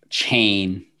like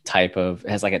chain type of, it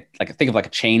has think of like a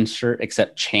chain shirt,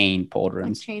 except chain Like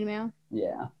pauldrons. chainmail.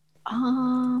 Yeah.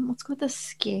 Let's go with the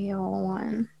scale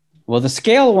one. Well, the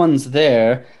scale ones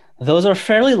there, those are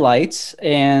fairly light,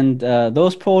 and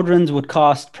those pauldrons would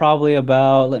cost probably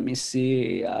about, let me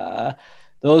see,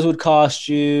 those would cost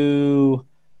you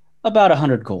about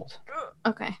 100 gold.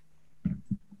 Okay.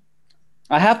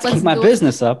 I have to Let's keep my do it.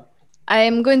 business up.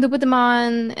 I'm going to put them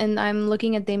on, and I'm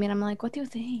looking at Damien. I'm like, what do you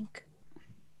think?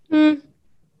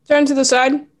 Turn to the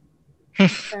side.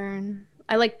 Turn.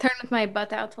 I like turn with my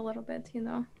butt out a little bit, you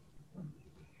know.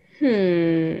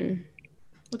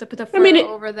 With the put the fur I mean,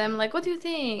 over them. Like, what do you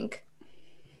think?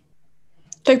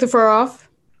 Take the fur off.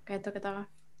 Okay, I took it off.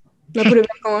 Now put it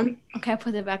back on. Okay, I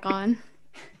put it back on.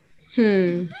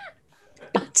 It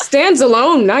stands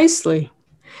alone nicely.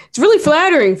 It's really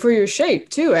flattering for your shape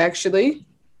too, actually.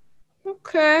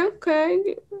 Okay.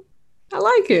 I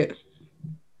like it.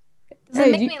 Does it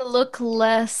Hey, make me look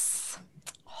less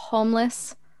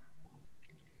homeless?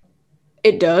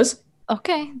 It does.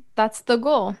 Okay, that's the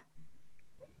goal.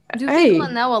 Do you Hey. think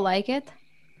Linnell will like it?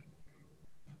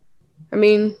 I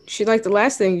mean, she liked the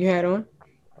last thing you had on.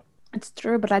 It's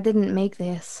true, but I didn't make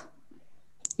this.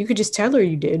 You could just tell her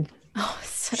you did. Oh,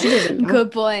 She doesn't know.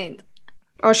 good point.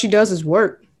 All she does is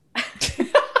work. She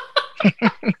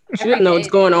doesn't know what's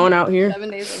going on out here. 7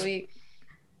 days a week.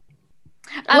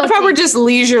 I love how we're just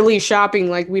leisurely shopping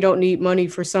like we don't need money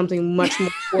for something much more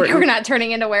We're important. not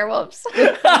turning into werewolves.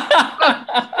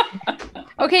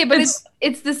 Okay, but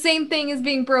it's the same thing as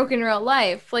being broke in real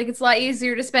life. Like, it's a lot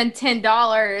easier to spend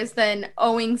 $10 than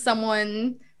owing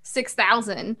someone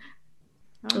 $6,000.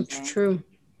 That's true.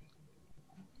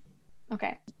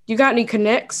 Okay. You got any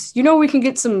connects? You know we can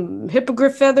get some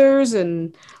hippogriff feathers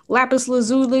and lapis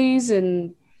lazulis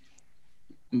and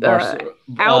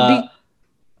albi.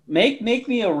 Make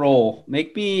me a roll.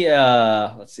 Make me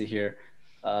let's see here.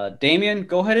 Damien,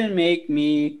 go ahead and make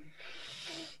me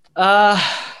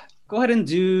go ahead and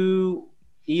do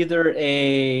either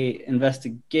a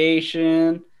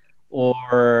investigation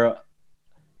or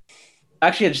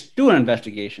actually just do an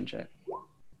investigation check.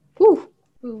 Whew.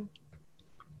 Ooh.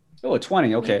 Oh, a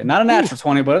 20. Okay. Not a natural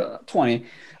 20, but a 20.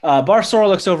 Barsora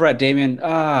looks over at Damien.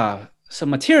 Some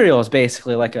materials,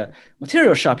 basically, like a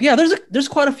material shop. Yeah, there's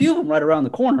quite a few of them right around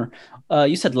the corner.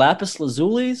 You said lapis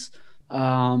lazulis.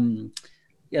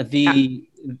 Yeah,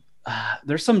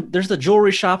 there's the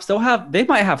jewelry shops. They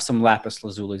might have some lapis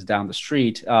lazulis down the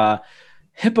street.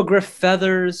 Hippogriff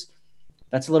feathers.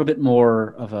 That's a little bit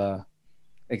more of a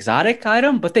exotic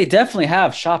item, but they definitely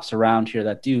have shops around here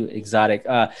that do exotic.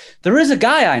 There is a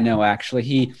guy I know, actually.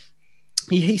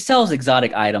 He sells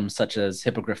exotic items such as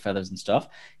hippogriff feathers and stuff.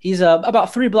 He's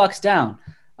about 3 blocks down.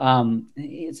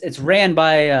 It's ran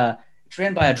by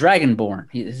trained by a dragonborn.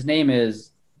 His name is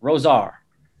Rosar.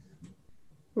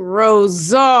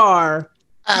 Rosar.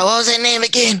 What was that name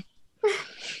again?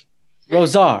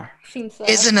 Rosar. Seems so.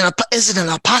 Is it an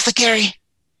apothecary?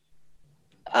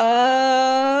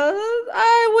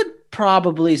 I would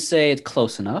probably say it's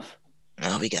close enough.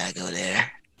 No, we gotta go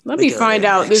there. Let We me go find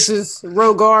there out. next. This is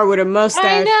Rogar with a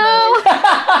mustache.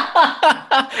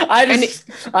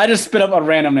 I just spit up a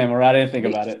random name, or I didn't think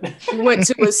about it. He went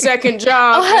to a second Oh,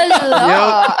 job. hello.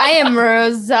 I am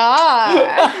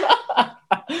Rosar.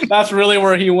 That's really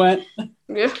where he went.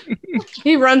 Yeah.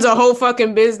 He runs a whole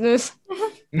fucking business.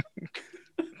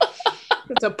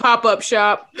 It's a pop-up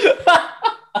shop.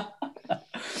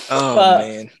 Oh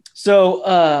man. So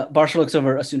Barsha looks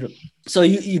over Asundra. So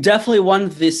you definitely won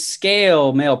the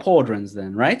scale male pauldrons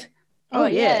then, right? Oh,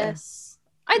 yeah. Yes.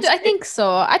 I think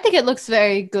so. I think it looks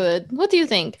very good. What do you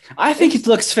think? I think it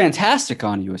looks fantastic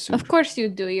on you, Asundra. Of course you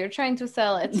do. You're trying to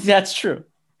sell it. That's true.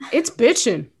 It's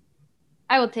bitching.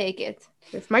 I will take it.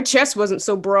 If my chest wasn't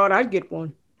so broad, I'd get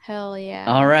one. Hell yeah.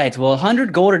 All right. Well,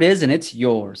 100 gold it is, and it's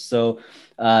yours. So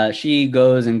she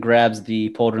goes and grabs the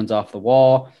pauldrons off the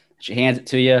wall. She hands it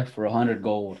to you for 100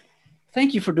 gold.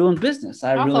 Thank you for doing business.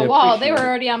 I Off really the wall. They appreciate were it.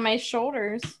 already on my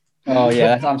shoulders. Oh,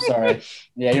 yeah. I'm sorry.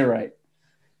 Yeah, you're right.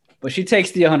 But she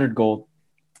takes the 100 gold.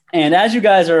 And as you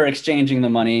guys are exchanging the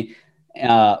money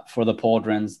for the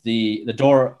pauldrons, the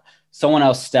door, someone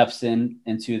else steps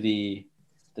into the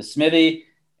smithy,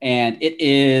 and it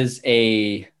is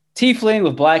a tiefling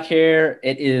with black hair.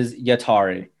 It is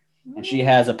Yatari. And she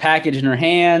has a package in her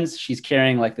hands. She's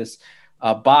carrying like this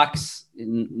box.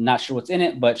 Not sure what's in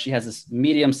it, but she has this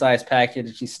medium-sized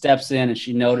package. She steps in and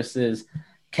she notices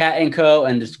Cat and Co.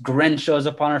 and this grin shows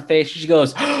up on her face. She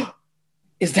goes,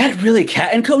 "Is that really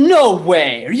Cat and Co? No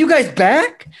way! Are you guys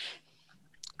back?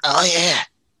 Oh yeah.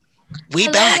 We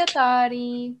Hello, back.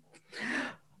 Yatari.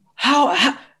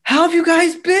 How have you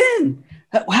guys been?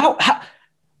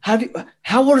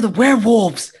 How were the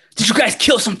werewolves? Did you guys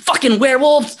kill some fucking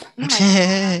werewolves?" Oh my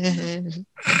God.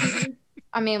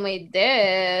 I mean, we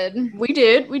did. We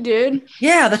did.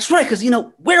 Yeah, that's right. Because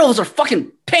werewolves are fucking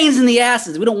pains in the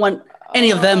asses. We don't want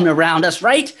any of them around us,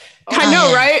 right? I know,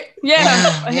 yeah. right?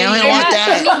 Yeah. Yeah, we don't want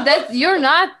that. I mean, you're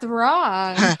not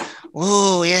wrong.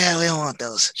 Oh yeah, we don't want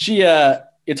those.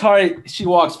 Yatari, she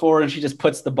walks forward and she just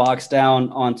puts the box down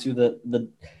onto the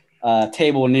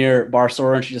table near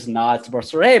Barsora, and she just nods to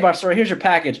Barsora. "Hey, Barsora, here's your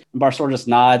package." And Barsora just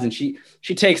nods, and she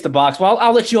takes the box. "Well,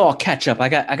 I'll let you all catch up. I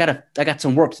got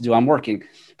some work to do. I'm working,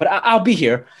 but I'll be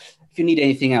here if you need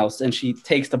anything else." And she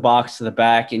takes the box to the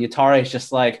back, and Yatari is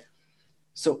just like,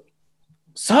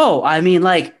 so I mean,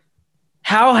 like,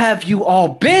 how have you all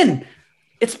been?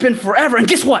 It's been forever. And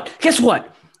guess what?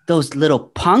 Those little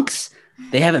punks,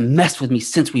 they haven't messed with me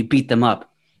since we beat them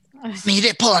up. I mean, you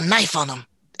did pull a knife on them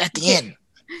at the end,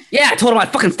 Yeah, I told them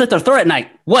I'd fucking slit their throat at night.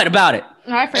 What about it?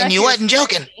 I forgot and you wasn't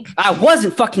joking. I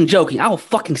wasn't fucking joking. I will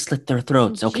fucking slit their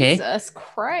throats, okay? Jesus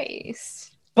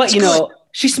Christ. But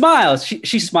she smiles.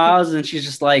 She smiles, and she's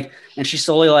just like, and she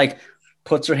slowly like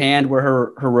puts her hand where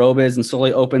her robe is, and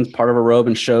slowly opens part of her robe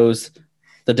and shows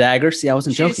the dagger. See, I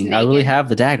wasn't She's joking. I really naked. have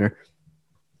the dagger.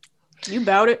 You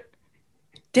bout it?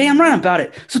 Damn right about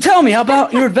it. So tell me, how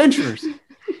about your adventures?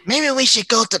 Maybe we should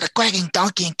go to the Quacking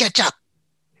Donkey and catch up.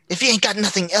 If you ain't got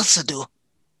nothing else to do.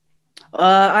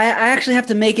 I actually have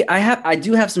to make it. I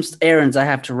do have some errands I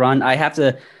have to run. I have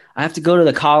to go to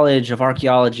the College of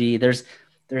Archaeology. There's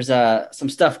some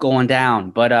stuff going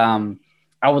down, but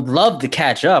I would love to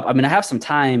catch up. I mean, I have some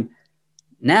time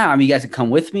now. I mean, you guys can come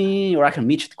with me, or I can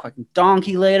meet you at the Quacking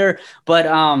Donkey later. But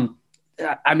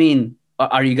I mean,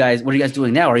 what are you guys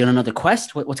doing now? Are you on another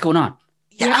quest? What's going on?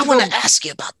 Yeah, Yeah, I want well- to ask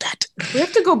you about that. We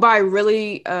have to go buy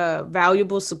really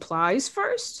valuable supplies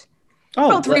first. Oh,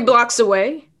 About 3 blocks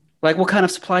away. like what kind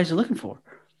of supplies you're looking for?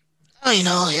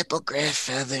 Oh, hippogriff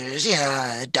feathers,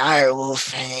 dire wolf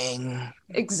fang.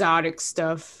 Exotic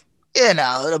stuff.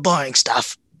 The boring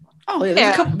stuff. Oh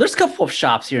yeah, there's a couple of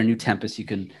shops here in New Tempest you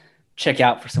can check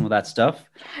out for some of that stuff.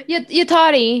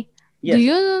 Yatari, Yes. do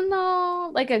you know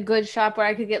like a good shop where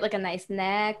I could get like a nice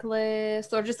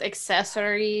necklace or just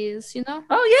accessories,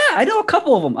 Oh yeah, I know a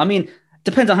couple of them. I mean,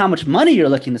 depends on how much money you're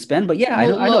looking to spend, but yeah, I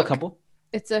Well, know a look. couple.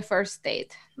 It's a first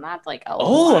date, not like a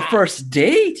Oh, a lot. first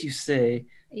date, you say?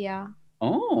 Yeah.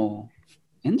 Oh,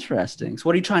 interesting. So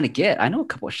what are you trying to get? I know a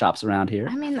couple of shops around here.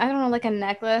 I mean, I don't know, like a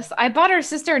necklace. I bought her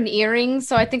sister an earring,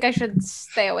 so I think I should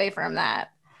stay away from that.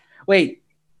 Wait,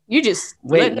 You just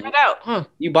Wait. letting it out, huh?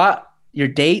 you bought your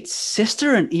date's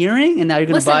sister an earring, and now you're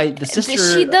gonna Listen, buy the sister?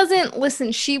 She doesn't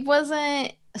listen. She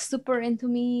wasn't super into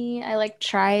me. I like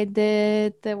tried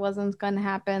it. It wasn't gonna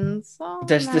happen. So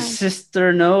Does I'm the not-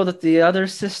 sister know that the other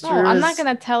sister No, I'm is- not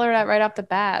gonna tell her that right off the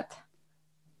bat.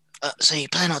 So you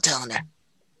plan on telling her?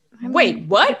 I mean, Wait,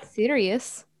 what? it's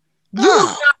serious. You would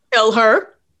Oh, not tell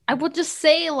her. I would just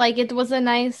say like it was a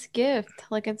nice gift.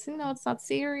 Like it's it's not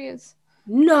serious.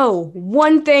 No.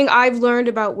 One thing I've learned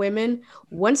about women,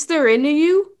 once they're into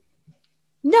you,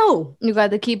 no. You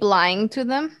got to keep lying to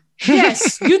them.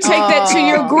 Yes, you take that to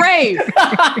your Oh. grave.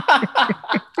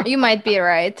 You might be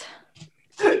right.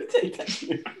 Take that to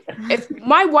your- If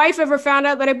my wife ever found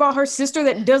out that I bought her sister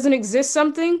that doesn't exist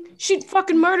something, she'd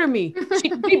fucking murder me.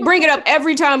 She'd bring it up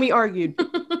every time we argued.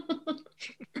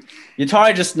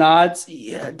 Yatari just nods.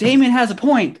 Yeah, Damien has a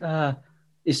point.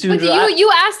 As soon But as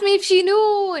you asked me if she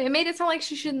knew. It made it sound like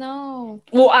she should know.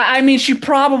 well, I mean, she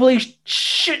probably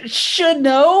should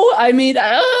know. I mean,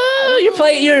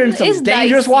 you're in some It's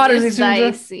dangerous dicey, waters. It's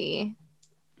Isundra. dicey.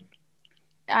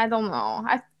 I don't know.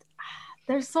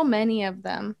 There's so many of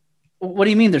them. What do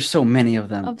you mean? There's so many of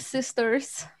them. Of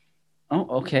sisters.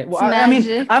 Oh, okay. Well, It's I mean,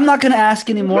 magic. I'm not going to ask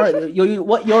anymore.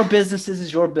 What your business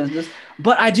is your business.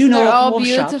 But I do know They're a all couple of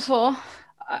shops. beautiful.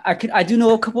 I do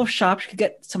know a couple of shops. You could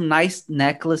get some nice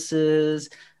necklaces.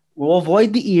 We'll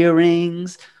avoid the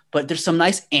earrings, but there's some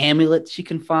nice amulets you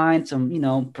can find. Some,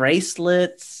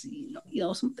 bracelets.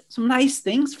 Some nice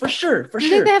things for sure. For Do you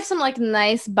sure. think they have some like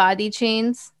nice body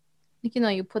chains?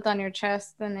 Like, you put on your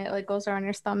chest and it like goes around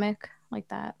your stomach like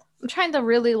that. I'm trying to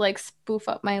really like spoof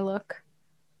up my look.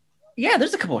 Yeah,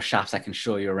 there's a couple of shops I can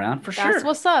show you around for That's sure.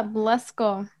 what's up. Let's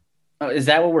go. Oh, is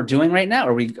that what we're doing right now?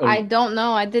 Are we? I don't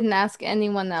know. I didn't ask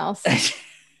anyone else.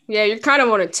 Yeah, you're kind of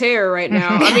on a tear right now.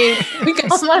 I mean, we could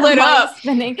My split mind's up.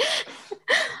 spinning.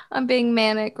 I'm being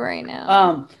manic right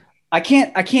now. I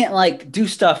can't like do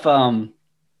stuff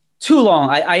too long.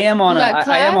 I am on You got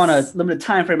I am on a class? limited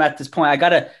time frame at this point.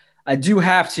 I do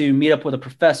have to meet up with a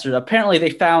professor. Apparently they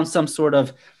found some sort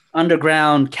of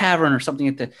underground cavern or something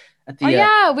at the Oh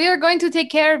yeah, we are going to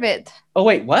take care of it. Oh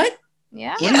wait, what?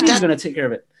 Yeah. What do you mean you're gonna take care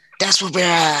of it? that's what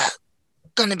we're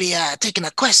gonna be taking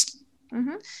a quest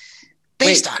Mm-hmm.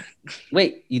 based Wait. on.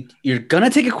 Wait, you're gonna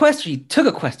take a quest or you took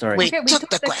a quest already? Wait. Okay, we took took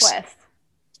the the quest.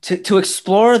 quest. To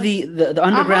explore the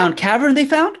underground cavern they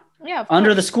found? Yeah. of Under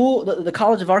course. the school, the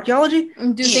College of Archaeology? Do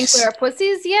you think Yes. we are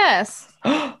pussies? Yes.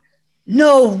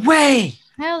 No way!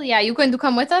 Hell yeah. You going to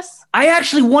come with us? I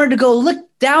actually wanted to go look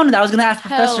down and I was going to ask the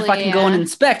professor Hell if I can go and yeah.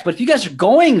 inspect. But if you guys are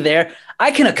going there,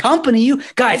 I can accompany you.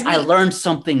 Guys, I learned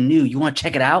something new. You want to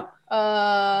check it out?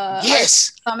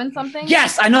 Yes. Summon something?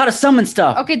 Yes, I know how to summon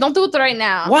stuff. Okay, don't do it right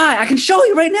now. Why? I can show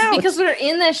you right now. Because we're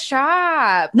in the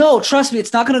shop. No, trust me,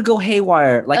 it's not going to go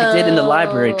haywire like it did in the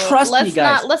library. Oh, Trust me, let's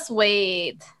guys. Let's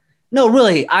wait. No,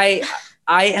 really, I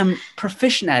am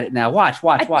proficient at it now. Watch.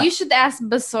 You should ask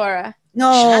Basora.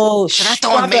 No, Should I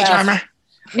throw you on don't have to mage ask- armor?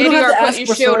 you don't have to ADR, ask put your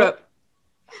for shield so- up.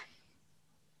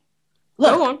 Go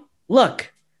Look, on.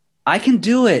 look, I can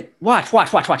do it. Watch,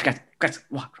 guys,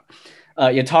 watch.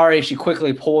 Yatari, she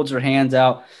quickly holds her hands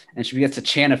out and she begins to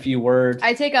chant a few words.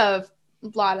 I take a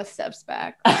lot of steps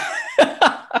back.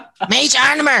 Mage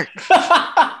armor.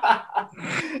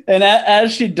 And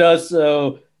as she does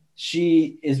so,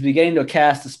 she is beginning to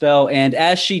cast a spell. And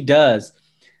as she does,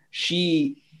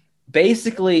 she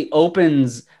basically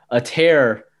opens a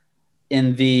tear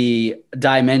in the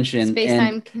dimension.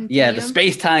 Space-time and, continuum. Yeah, the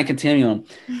space-time continuum.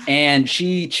 And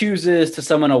she chooses to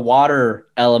summon a water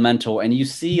elemental. And you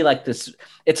see like this,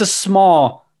 it's a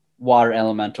small water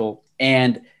elemental.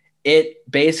 And it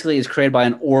basically is created by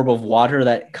an orb of water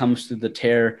that comes through the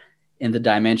tear in the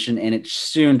dimension. And it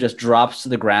soon just drops to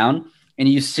the ground. And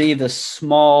you see the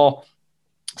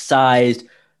small-sized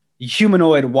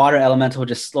humanoid water elemental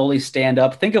just slowly stand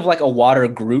up. Think of like a water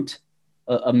Groot,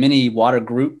 a mini water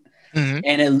Groot. Mhm.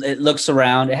 And it looks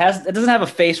around. It doesn't have a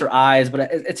face or eyes, but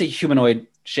it's a humanoid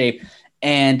shape.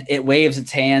 And it waves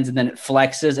its hands and then it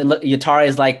flexes. And look, Yatari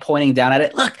is like pointing down at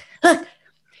it. Look,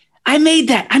 I made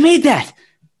that.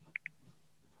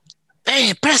 Very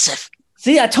impressive.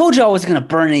 See, I told you I wasn't gonna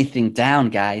burn anything down,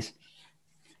 guys.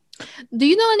 Do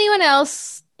you know anyone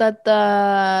else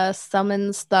that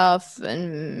summons stuff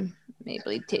and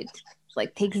maybe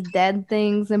takes dead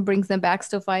things and brings them back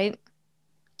to fight?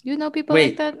 Do you know people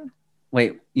Wait. like that?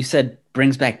 Wait, you said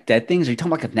brings back dead things? Are you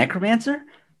talking like a necromancer?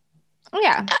 Oh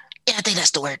yeah. Yeah, I think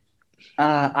that's the word.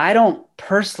 I don't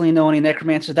personally know any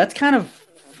necromancer. That's kind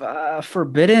of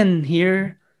forbidden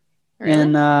here Really?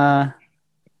 in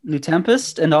New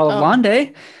Tempest and all of Oh.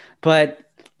 Londe. But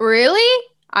Really?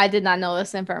 I did not know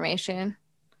this information.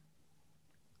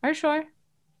 Are you sure?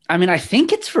 I mean, I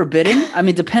think it's forbidden. I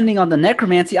mean, depending on the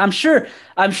necromancy, I'm sure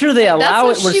they That's allow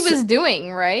what it. where she s- was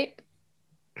doing, right?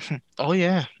 Oh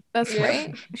yeah. That's Yeah.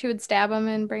 right. She would stab him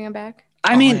and bring him back.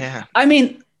 I Oh, mean, yeah.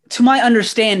 to my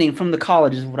understanding from the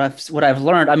colleges, what I've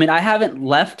learned. I mean, I haven't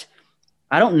left.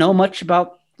 I don't know much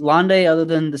about Londe other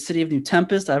than the city of New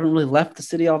Tempest. I haven't really left the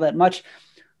city all that much.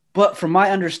 But from my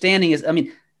understanding is, I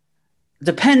mean,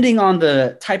 depending on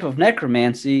the type of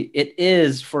necromancy, it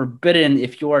is forbidden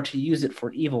if you are to use it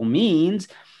for evil means.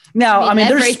 Now, I mean,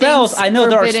 there's everything's spells. I know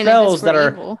there are forbidden if it's spells for that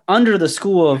are evil. under the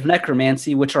school of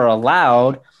necromancy, which are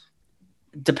allowed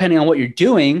depending on what you're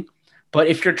doing. But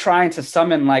if you're trying to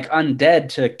summon like undead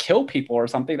to kill people or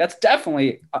something, that's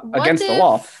definitely What against the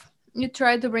law. if you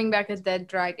tried to bring back a dead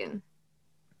dragon?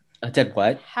 A dead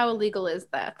what? How illegal is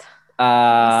that? scale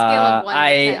of 1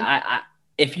 to 10.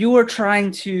 If you were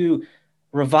trying to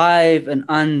revive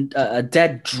a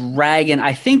dead dragon,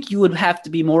 I think you would have to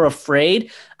be more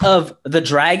afraid of the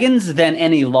dragons than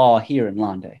any law here in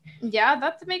Londe. Yeah,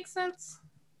 that makes sense.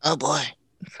 Oh boy.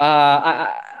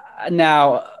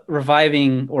 Now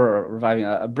reviving,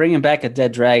 bringing back a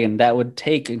dead dragon, that would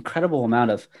take incredible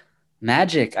amount of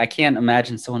magic. I can't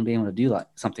imagine someone being able to do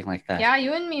something like that. Yeah,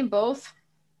 you and me both.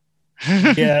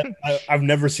 Yeah, I've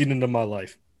never seen it in my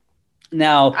life.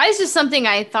 Now, It's just something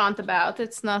I thought about.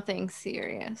 It's nothing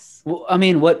serious. well, I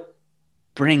mean, what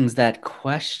brings that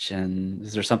question?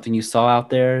 Is there something you saw out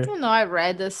there? I don't know. I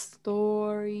read the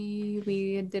story.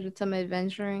 We did some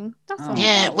adventuring. That's all.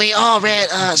 Yeah, we all read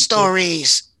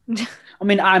stories. I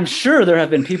mean, I'm sure there have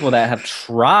been people that have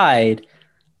tried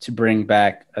to bring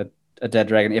back a dead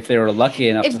dragon if they were lucky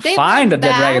enough If to they find a brought dead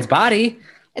back- dragon's body.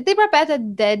 If they brought back a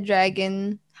dead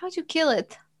dragon, how'd you kill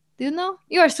it? Do you know?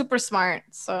 You are super smart,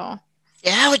 so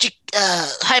Yeah, how would you how would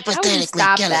you hypothetically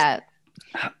stop kill it? that?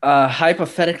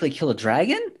 Hypothetically kill a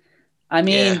dragon? I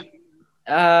mean,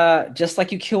 just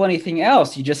like you kill anything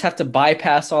else, you just have to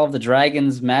bypass all of the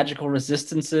dragon's magical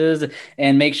resistances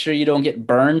and make sure you don't get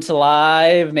burned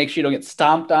alive, make sure you don't get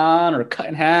stomped on or cut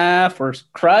in half or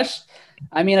crushed.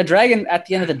 I mean, a dragon at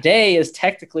the end of the day is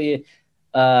technically,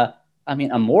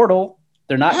 immortal.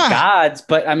 They're not gods,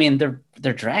 but I mean,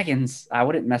 they're dragons. I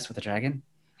wouldn't mess with a dragon.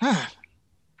 Huh.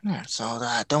 Yeah, so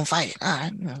don't fight it. All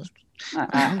right.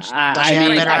 I Thought you had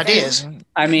mean, better I think- ideas.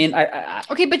 I mean,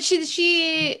 Okay, but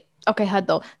she okay,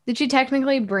 Huddle. Did she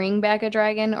technically bring back a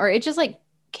dragon, or it just like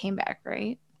came back,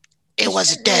 right? It She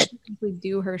wasn't can't really dead. technically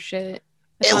do her shit.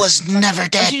 It was never Or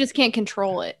dead. she just can't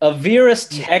control it. Avirus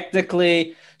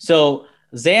technically. So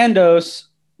Xandos,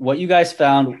 what you guys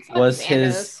found Fuck was Xandos.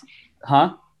 his,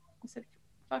 huh? I said,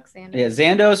 fuck Xandos. Yeah,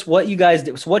 Xandos. What you guys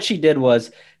did, so what she did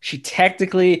was she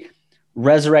technically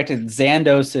resurrected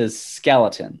Xandos's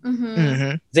skeleton. Mm-hmm.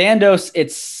 Mm-hmm. Xandos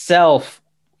itself,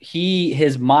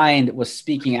 his mind was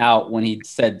speaking out when he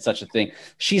said such a thing.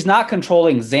 She's not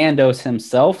controlling Xandos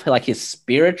himself, like his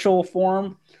spiritual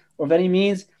form, or of any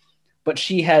means, but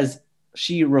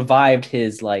she revived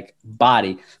his like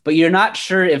body. But you're not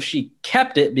sure if she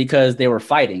kept it because they were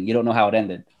fighting. You don't know how it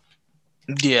ended.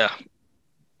 Yeah.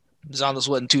 Zondos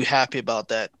wasn't too happy about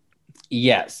that.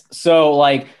 Yes. So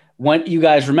like what you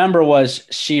guys remember was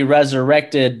she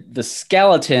resurrected the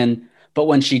skeleton, but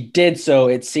when she did so,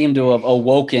 it seemed to have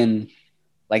awoken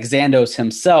like Xandos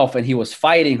himself, and he was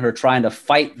fighting her, trying to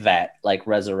fight that like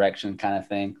resurrection kind of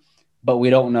thing. But we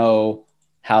don't know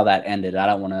how that ended. I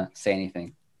don't want to say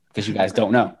anything because you guys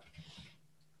don't know.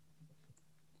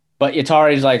 But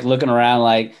Yatari's like looking around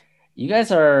like, you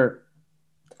guys are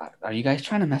you guys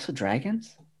trying to mess with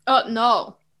dragons? Oh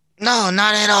no, No,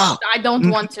 not at all. I don't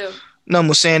want to. No one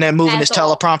was saying that moving At his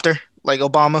all. teleprompter like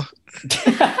Obama.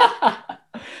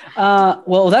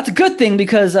 Well, that's a good thing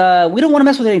because we don't want to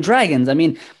mess with any dragons. I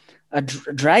mean,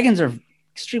 dragons are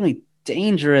extremely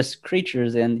dangerous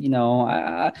creatures, and you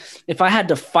know, if I had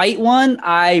to fight one,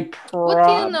 What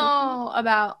do you know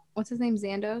about what's his name?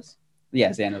 Xandos. Yeah,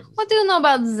 Xandos. What do you know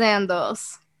about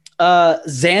Xandos?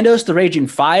 Xandos, the Raging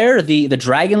Fire, the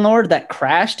Dragon Lord that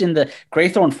crashed in the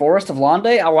Greythorn Forest of Londe.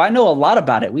 Oh, I know a lot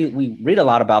about it. We read a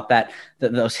lot about that,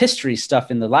 those history stuff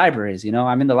in the libraries. You know,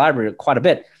 I'm in the library quite a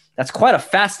bit. That's quite a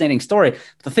fascinating story.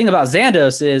 But the thing about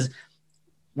Xandos is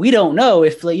we don't know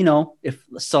if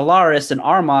Solaris and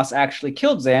Armos actually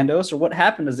killed Xandos or what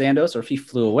happened to Xandos or if he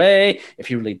flew away, if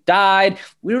he really died.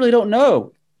 We really don't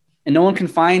know. And no one can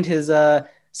find his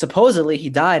supposedly he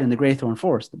died in the Greythorn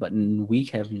Forest, but we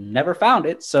have never found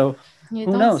it. So You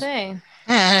Who don't knows? say.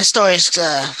 That story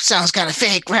sounds kind of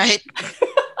fake, right?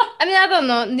 I mean, I don't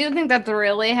know. Do you think that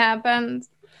really happened?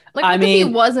 Like, I what if he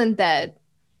mean- wasn't dead?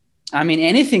 I mean,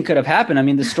 anything could have happened. I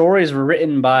mean, the stories were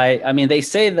written by. I mean, they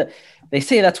say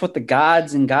that's what the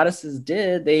gods and goddesses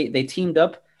did. They teamed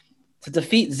up to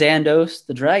defeat Xandos,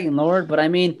 the Dragon Lord. But I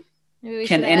mean, Maybe we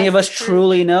can should any of ask us the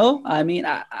truly know? I mean,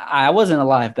 I wasn't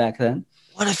alive back then.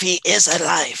 What if he is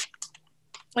alive?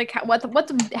 Like,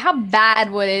 how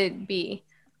bad would it be?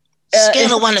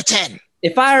 Scale of 1 to 10.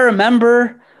 If I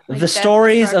remember Like the death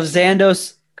stories of destruction.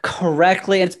 Xandos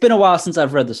correctly, and it's been a while since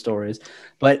I've read the stories,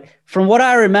 but from what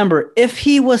I remember, if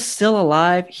he was still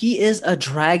alive, he is a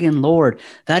dragon lord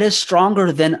that is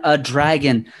stronger than a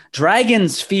dragon.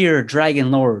 Dragons fear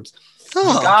dragon lords.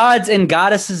 Oh, Gods and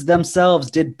goddesses themselves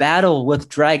did battle with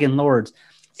dragon lords.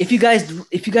 If you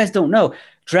guys don't know,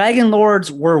 dragon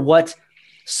lords were what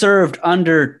served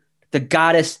under the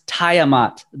goddess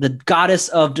Tiamat, the goddess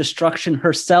of destruction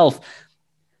herself.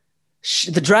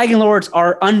 The dragon lords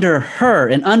are under her,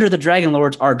 and under the dragon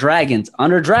lords are dragons.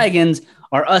 Under dragons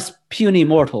are us puny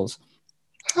mortals.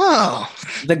 oh,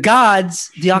 The gods,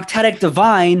 the Octatic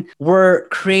Divine, were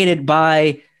created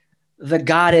by the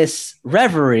goddess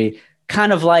Reverie,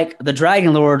 kind of like the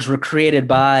dragon lords were created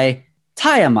by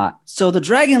Tiamat. So the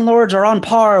dragon lords are on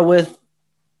par with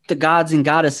the gods and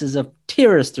goddesses of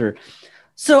Tyristor.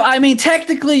 So, I mean,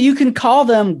 technically you can call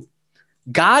them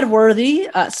god-worthy.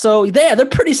 So they're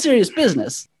pretty serious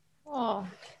business. Oh,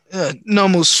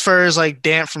 Nomu's fur is like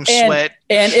damp from And, sweat.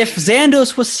 and if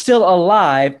Xandos was still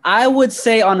alive, I would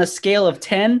say on a scale of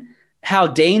 10, how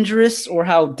dangerous or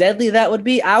how deadly that would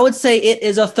be. I would say it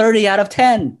is a 30 out of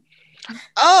 10.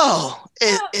 Oh,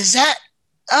 is that?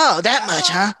 Oh, that much,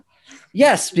 huh?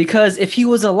 Yes, because if he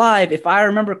was alive, if I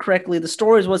remember correctly, the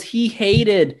stories was he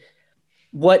hated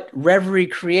what Reverie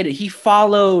created. He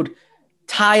followed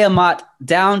Tiamat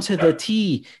down to the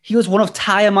T. He was one of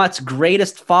Tiamat's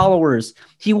greatest followers.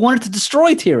 He wanted to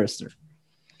destroy Tyristor.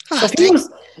 Oh, So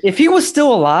if he was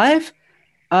still alive,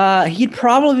 he'd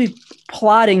probably be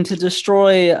plotting to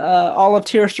destroy all of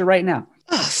Tyristor right now.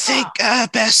 thank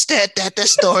Bastet that the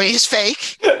story is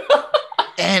fake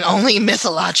and only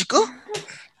mythological.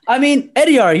 I mean,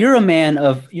 Ediar, you're a man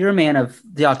of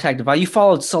the Octatic Divine. You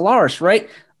followed Solaris, right?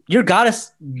 Your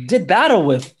goddess did battle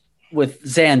with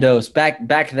Xandos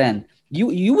back then.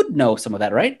 You would know some of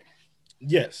that, right?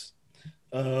 Yes.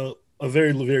 A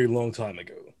very, very long time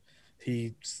ago.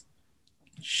 He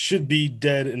should be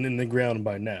dead and in the ground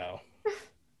by now.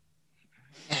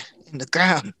 In the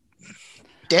ground.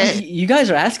 Dead. You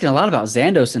guys are asking a lot about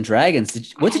Xandos and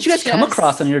dragons. What did you guys come Yes.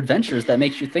 across on your adventures that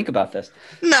makes you think about this?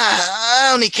 Nah,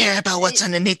 I only care about what's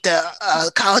underneath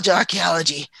the College of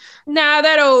Archaeology. Nah,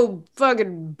 that old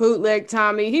fucking bootleg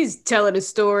Tommy, he's telling a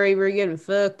story, we're getting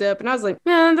fucked up. And I was like,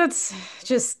 man, that's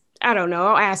just, I don't know.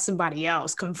 I'll ask somebody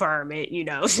else, confirm it, you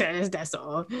know. That's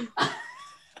all.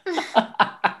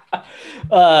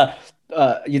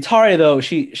 Yutari, though,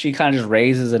 she kind of just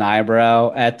raises an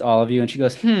eyebrow at all of you and she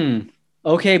goes,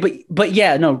 okay, but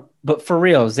yeah, no, but for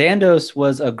real, Xandos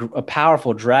was a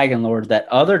powerful dragon lord that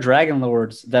other dragon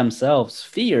lords themselves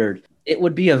feared. It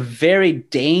would be a very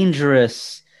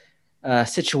dangerous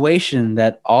situation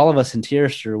that all of us in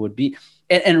Tyristor would be.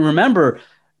 And remember,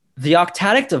 the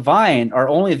Octatic Divine are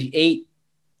only the 8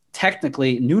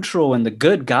 technically neutral and the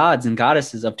good gods and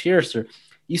goddesses of Tyristor.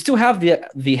 You still have the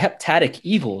Heptatic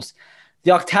Evils.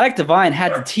 The Octatic Divine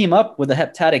had to team up with the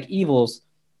Heptatic Evils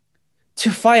to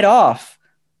fight off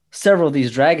several of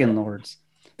these dragon lords.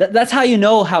 That's how you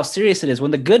know how serious it is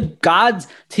when the good gods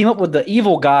team up with the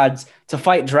evil gods to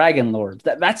fight dragon lords.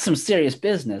 That's some serious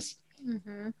business.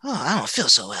 mm-hmm. Oh, I don't feel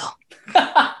so well.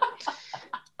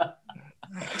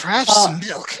 Perhaps some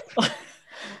milk.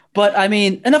 But I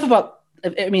mean, enough about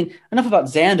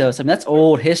Xandos. I mean, that's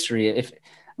old history.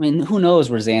 Who knows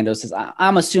where Xandos is?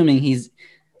 I'm assuming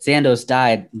Xandos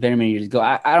died very many years ago.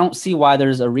 I don't see why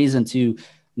there's a reason to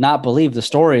not believe the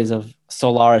stories of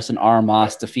Solaris and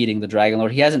Armas defeating the Dragon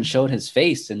Lord. He hasn't showed his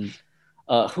face in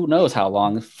who knows how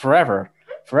long, forever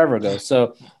ago.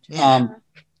 So,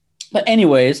 but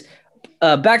anyways,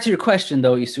 back to your question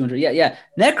though, Isundra. Yeah.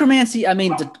 Necromancy, I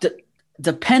mean,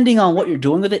 depending on what you're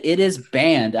doing with it, it is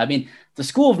banned. I mean, the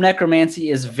school of necromancy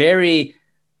is very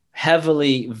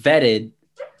heavily vetted.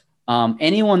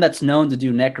 Anyone that's known to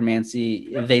do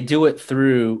necromancy, they do it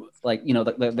through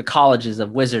the colleges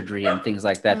of wizardry and things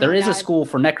like that. Oh There my is a God. school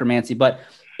for necromancy, but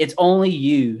it's only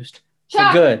used for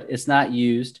good. It's not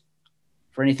used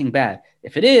for anything bad.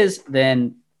 If it is,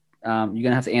 then you're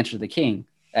gonna have to answer the king,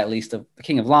 at least the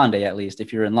king of Londe, at least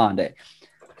if you're in Londe.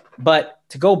 But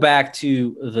to go back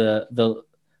to the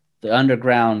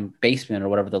underground basement or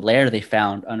whatever, the lair they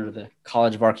found under the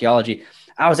College of Archaeology,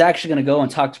 I was actually going to go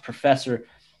and talk to the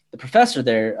professor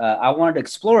there. I wanted to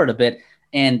explore it a bit.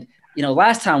 And,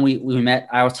 last time we met,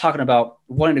 I was talking about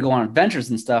wanting to go on adventures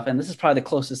and stuff. And this is probably the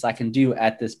closest I can do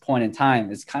at this point in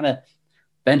time is kind of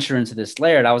venture into this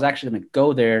lair. And I was actually going to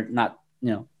go there, not,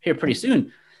 here pretty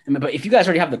soon. But if you guys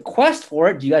already have the quest for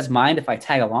it, do you guys mind if I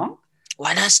tag along?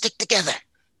 Why not stick together?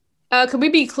 Could we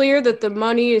be clear that the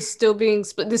money is still being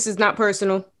split? This is not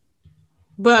personal,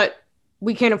 but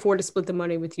we can't afford to split the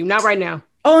money with you. Not right now.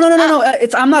 Oh no!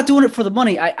 I'm not doing it for the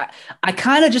money. I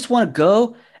kind of just want to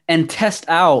go and test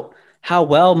out how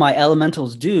well my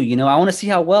elementals do. You know, I want to see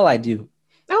how well I do.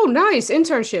 Oh, nice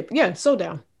internship. Yeah, so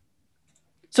down.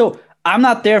 So I'm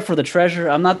not there for the treasure.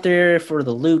 I'm not there for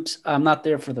the loot. I'm not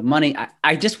there for the money.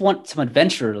 I just want some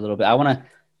adventure a little bit. I want to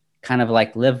kind of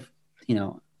like live, you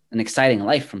know, an exciting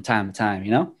life from time to time,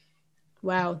 you know?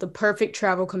 Wow, the perfect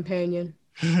travel companion.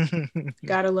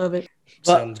 Gotta love it.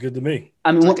 But- Sounds good to me.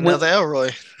 I mean, Like another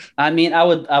Elroy. I mean, I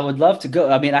would love to go.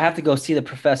 I mean, I have to go see the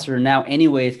professor now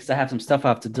anyways because I have some stuff I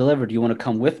have to deliver. Do you want to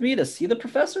come with me to see the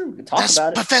professor? We can talk That's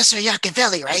about it. Professor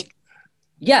Yakivelli, right?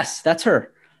 Yes, that's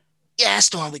her. Yeah, that's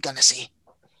the one we're gonna see.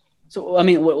 So, I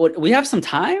mean, we have some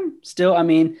time still. I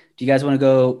mean, do you guys want to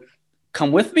go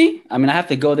come with me? I mean, I have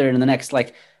to go there in the next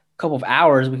like couple of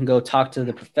hours. We can go talk to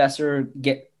the professor,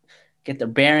 get their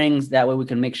bearings. That way we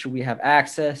can make sure we have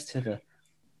access to the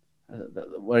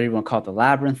what do you want to call it? The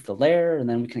labyrinth, the lair, and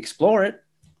then we can explore it.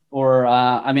 Or,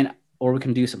 or we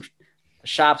can do some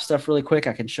shop stuff really quick.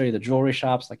 I can show you the jewelry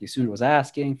shops like Yasuna was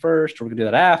asking first, or we can do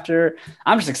that after.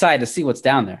 I'm just excited to see what's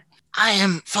down there. I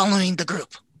am following the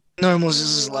group. Normals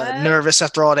is like What? nervous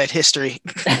after all that history.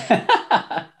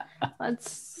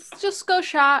 Let's just go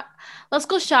shop. Let's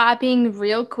go shopping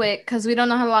real quick because we don't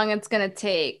know how long it's gonna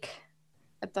take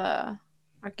at the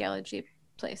archaeology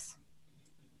place.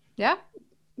 Yeah.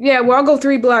 Yeah, well, I'll go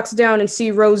 3 blocks down and see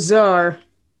Rosar.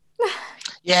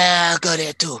 Yeah, I'll go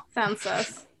there too. Sounds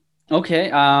sus.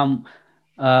 Okay. Matter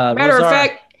Rosar- of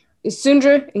fact,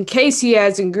 Sundra, in case he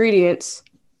has ingredients.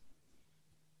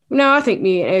 No, I think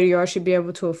me and Ediar should be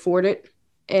able to afford it.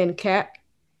 And Cat,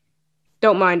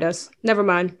 don't mind us. Never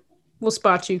mind. We'll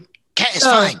spot you. Cat is Oh.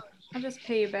 fine. I'll just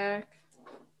pay you back.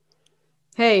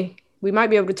 Hey, we might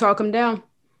be able to talk him down.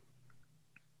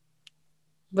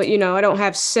 But, you know, I don't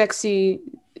have sexy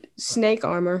snake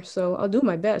armor, so I'll do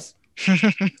my best.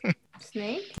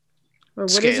 Snake? Or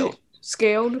what is Scale. it?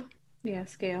 Scaled? Yeah,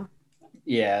 scale.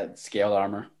 Yeah, scaled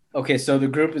armor. Okay, so the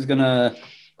group is gonna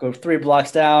go 3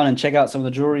 blocks down and check out some of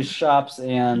the jewelry shops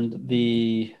and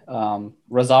the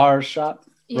Rosar shop.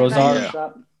 Yeah, Rosar Yeah.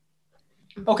 shop.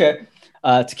 Okay.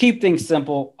 To keep things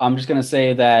simple, I'm just gonna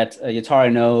say that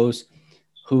Yatari knows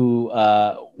who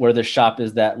where the shop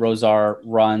is that Rosar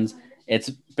runs. It's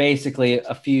basically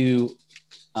a few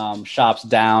shops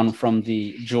down from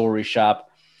the jewelry shop.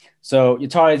 So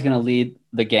Yatari is gonna lead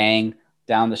the gang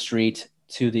down the street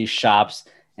to these shops,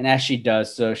 and as she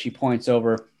does so, she points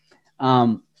over.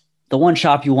 The one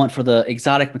shop you want for the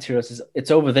exotic materials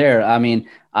it's over there. I mean,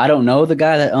 I don't know the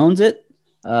guy that owns it.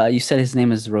 You said his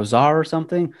name is Rosar or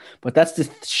something, but that's the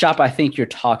shop I think you're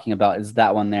talking about is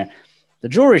that one there. The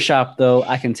jewelry shop, though,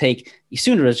 I can take.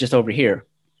 Isundra is just over here,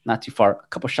 not too far, a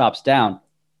couple shops down.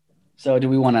 So do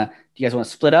you guys want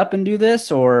to split up and do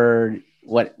this, or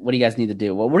what do you guys need to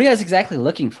do? What are you guys exactly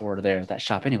looking for there at that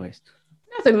shop anyways?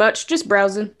 Nothing much, just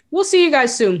browsing. We'll see you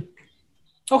guys soon.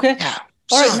 Okay. Yeah.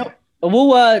 All right. Son, No,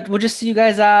 we'll just see you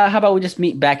guys. How about we just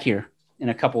meet back here in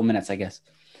a couple of minutes, I guess.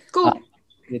 Cool.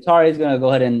 Atari is going to go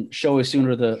ahead and show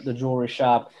Isundra the jewelry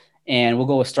shop, and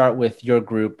we'll start with your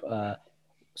group.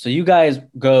 So you guys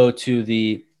go to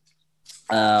the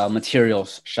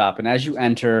materials shop, and as you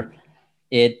enter,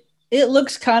 it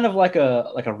looks kind of like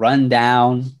a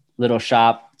rundown little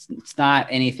shop. It's not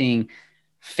anything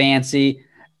fancy,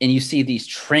 and you see these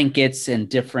trinkets and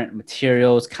different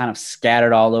materials kind of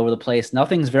scattered all over the place.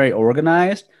 Nothing's very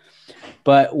organized,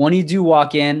 but when you do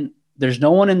walk in, there's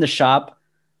no one in the shop.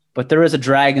 But there is a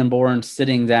dragonborn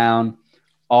sitting down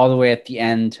all the way at the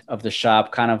end of the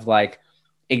shop, kind of like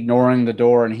ignoring the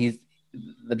door. And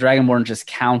the dragonborn just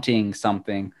counting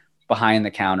something behind the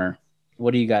counter.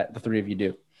 What do you got? The 3 of you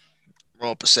do.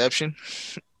 roll perception.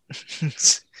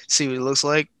 See what it looks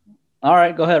like. All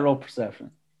right, go ahead. Roll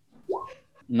perception.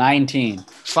 19.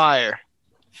 Fire.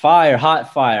 Fire,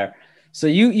 hot fire. So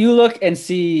you look and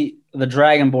see the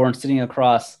dragonborn sitting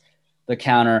across the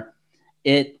counter.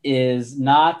 It is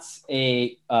not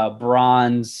a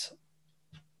bronze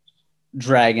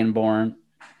dragonborn.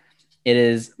 It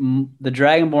is the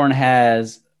dragonborn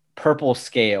has purple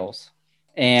scales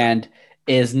and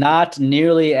is not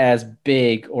nearly as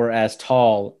big or as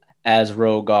tall as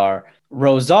Rogar.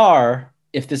 Rosar,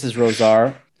 if this is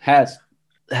Rosar,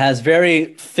 has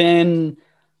very thin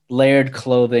layered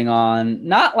clothing on,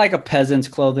 not like a peasant's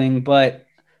clothing, but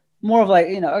more of like,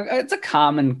 it's a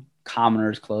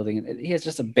commoner's clothing. He has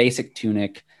just a basic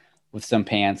tunic with some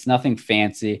pants, nothing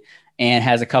fancy, and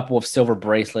has a couple of silver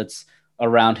bracelets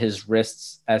around his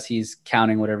wrists as he's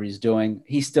counting whatever he's doing.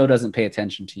 He still doesn't pay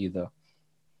attention to you, though.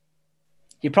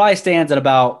 He probably stands at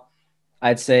about,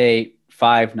 I'd say,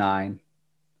 5'9",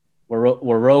 where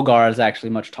Rogar is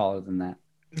actually much taller than that.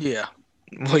 Yeah,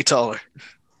 way taller.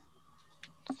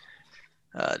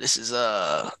 This is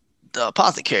the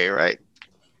apothecary, right?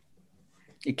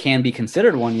 It can be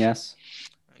considered one, yes.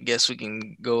 I guess we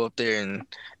can go up there and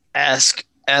ask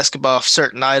about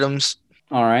certain items.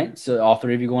 All right, so all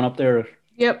three of you going up there?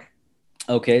 Yep.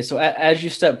 Okay, so as you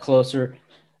step closer,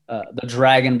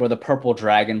 the purple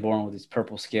dragonborn with these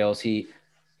purple scales, he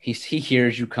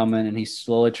hears you coming, and he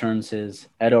slowly turns his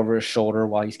head over his shoulder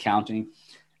while he's counting,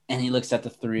 and he looks at the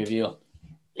three of you.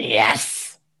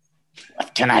 Yes.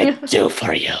 What can I do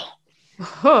for you?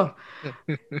 Huh.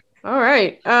 All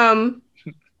right.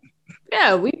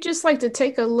 Yeah, we'd just like to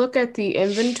take a look at the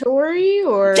inventory,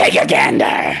 or Take a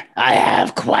gander. I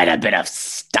have quite a bit of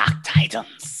stocked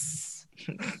items.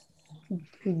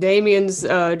 Damien's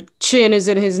chin is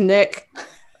in his neck.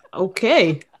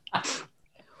 Okay.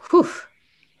 Whew.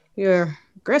 You're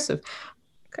aggressive.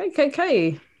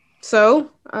 Okay.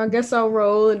 So I guess I'll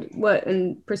roll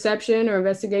in perception or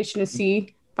investigation to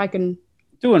see if I can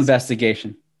Do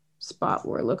investigation. spot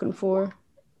what we're looking for.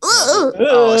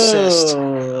 I'll assist.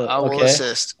 I will Okay.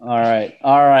 assist. All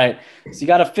right. So you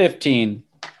got a 15.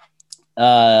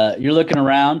 You're looking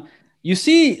around. You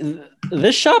see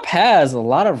this shop has a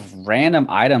lot of random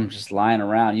items just lying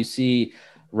around. You see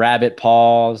rabbit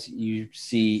paws. You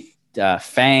see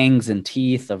fangs and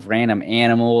teeth of random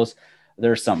animals.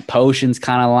 There's some potions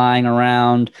kind of lying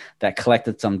around that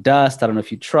collected some dust. I don't know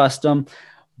if you trust them,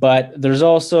 but there's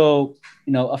also,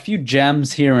 a few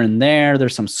gems here and there.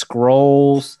 There's some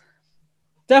scrolls.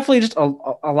 Definitely just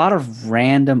a lot of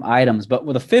random items. But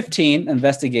with a 15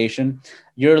 investigation,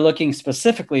 you're looking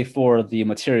specifically for the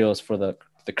materials for the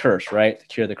curse, right? To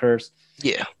cure the curse.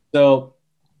 Yeah. So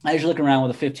as you're looking around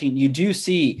with a 15, you do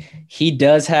see he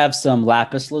does have some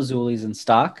lapis lazulis in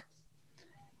stock.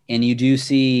 And you do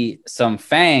see some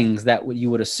fangs that you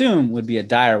would assume would be a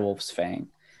direwolf's fang.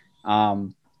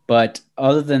 But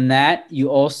other than that, you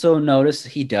also notice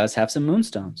he does have some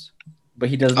moonstones. But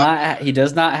he does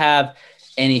not have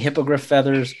any hippogriff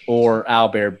feathers or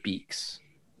owlbear beaks.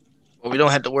 Well, we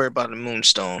don't have to worry about the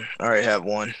moonstone. I already have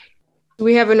one. Do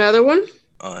we have another one?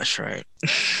 Oh, that's right.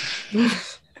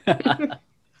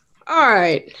 All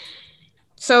right.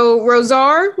 So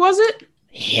Rosar, was it?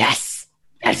 Yes,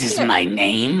 that is my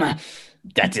name.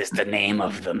 That is the name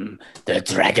of the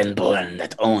dragonborn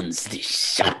that owns the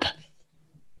shop.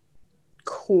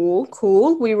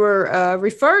 Cool. We were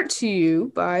referred to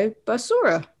you by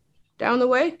Basura down the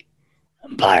way.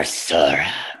 Barsura.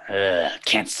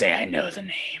 Can't say I know the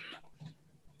name.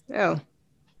 Oh.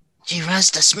 He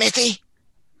runs the smithy?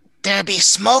 There be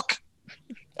smoke?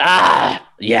 Ah,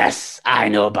 yes, I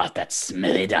know about that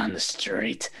smithy down the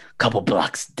street. Couple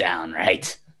blocks down,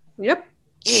 right? Yep.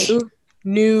 Yeah.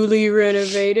 Newly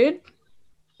renovated.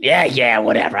 Yeah,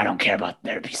 whatever. I don't care about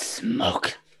there be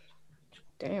smoke.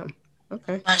 Damn.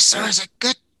 Okay. My son's a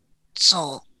good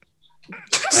soul.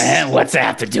 Man, what's that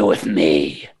have to do with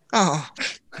me? Oh,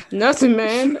 Nothing,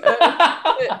 man.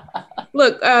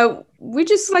 Look, we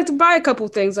just like to buy a couple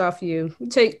things off you. We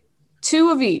take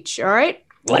 2 of each, all right?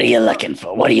 What are you looking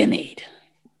for? What do you need?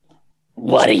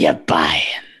 What are you buying?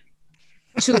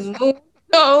 2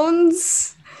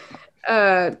 moonstones.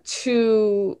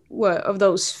 2 of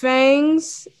those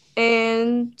fangs,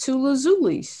 and 2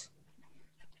 lazulis.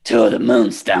 2 of the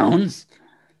moonstones.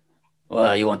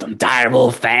 Well, you want them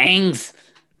direwolf fangs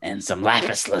and some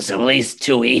lapis lazulis,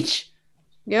 2 each.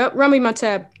 Yep, run me my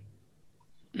tab.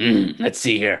 Let's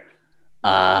see here.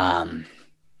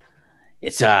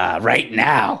 It's right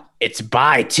now. It's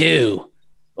buy 2,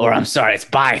 or I'm sorry, it's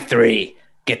buy 3.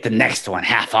 Get the next one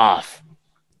half off.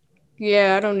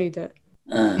 Yeah, I don't need that.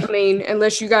 I mean,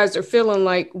 unless you guys are feeling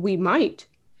like we might.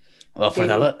 Well,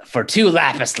 for 2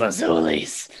 lapis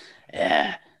lazulis,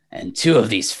 and 2 of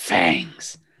these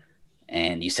fangs,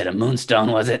 and you said a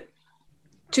moonstone, was it?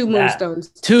 2 moonstones.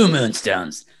 2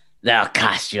 moonstones. That'll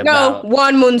cost you No, about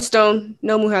 1 moonstone.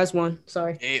 Nomu has 1.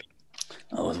 Sorry.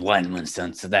 with 1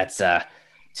 moonstone. So that's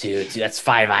 2. That's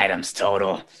 5 items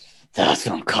total. That's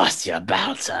gonna cost you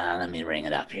about. Let me ring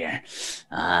it up here.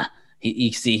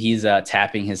 You see, he's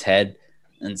tapping his head,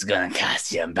 and it's gonna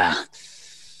cost you about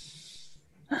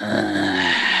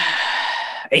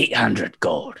 800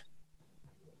 gold.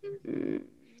 do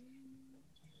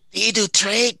you do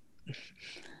trade?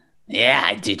 Yeah,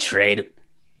 I do trade.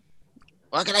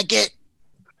 What can I get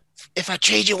if I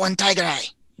trade you 1 tiger eye?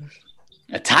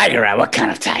 A tiger eye? What kind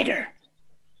of tiger?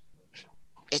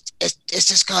 It's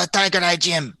just called a tiger eye,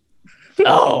 Jim.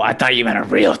 Oh, I thought you meant a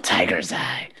real tiger's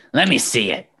eye. Let me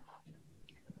see it.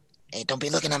 Hey, don't be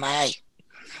looking at my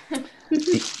eye. I'm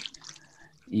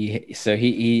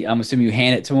assuming you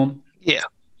hand it to him. Yeah.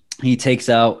 He takes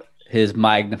out his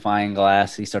magnifying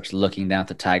glass. He starts looking down at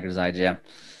the tiger's eye gem.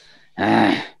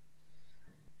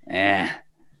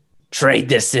 Trade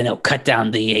this in. It'll cut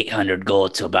down the 800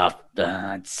 gold to about,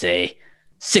 I'd say,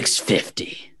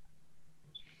 650.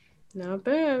 Not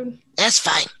bad. That's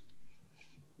fine.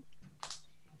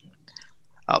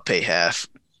 I'll pay half.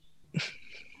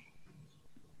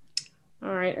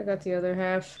 All right, I got the other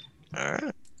half. All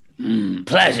right.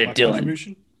 Pleasure My doing.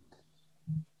 contribution?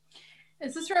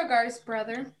 Is this Rogar's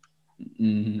brother?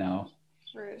 No,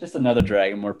 Or just another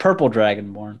dragonborn, purple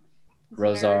dragonborn. is it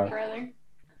Eric's Rosar. brother?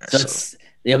 So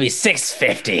it'll be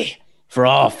 650 for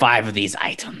all 5 of these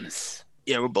items.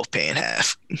 Yeah, we're both paying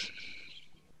half.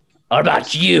 What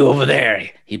about you over there?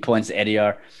 He points to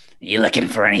Ediar. You looking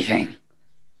for anything?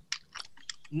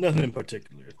 Nothing in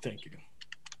particular. Thank you.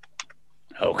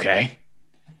 Okay.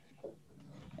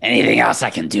 Anything else I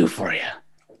can do for you?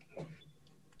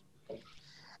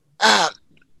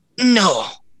 No.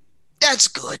 That's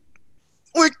good.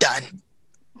 We're done.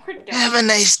 We're done. Have a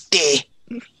nice day.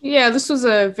 Yeah, this was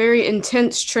a very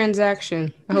intense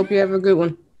transaction. I hope you have a good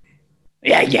one.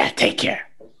 Yeah, take care.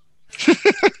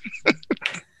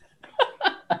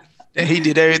 And he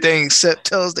did everything except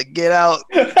tell us to get out.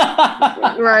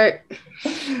 Right.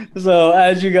 So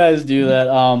as you guys do that,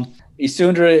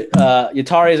 Isundra,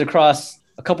 Yatari is across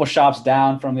a couple shops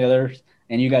down from the others,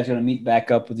 and you guys are going to meet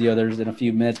back up with the others in a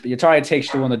few minutes. But Yatari takes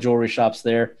you to one of the jewelry shops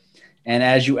there, and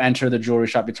as you enter the jewelry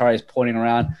shop, Yatari is pointing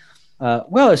around.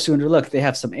 Well, Isundra, look, they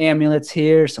have some amulets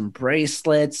here, some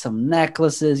bracelets, some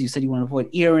necklaces. You said you want to avoid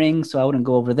earrings, so I wouldn't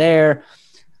go over there.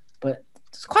 But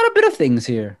there's quite a bit of things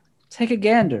here. Take a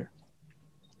gander.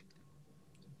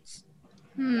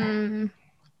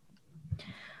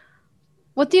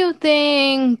 What do you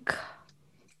think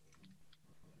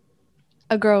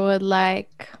a girl would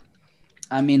like?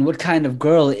 I mean, what kind of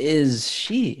girl is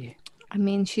she? I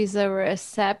mean, she's a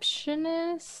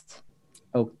receptionist.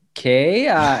 Okay.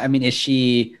 I mean, is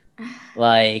she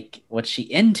like, what's she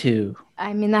into?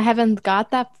 I mean, I haven't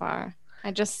got that far. I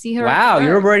just see her. Wow, at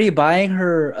you're work. already buying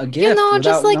her a gift. You know,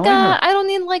 just without like knowing her. I don't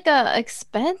need like a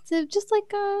expensive. Just like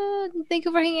thank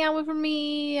you for hanging out with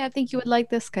me. I think you would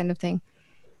like this kind of thing.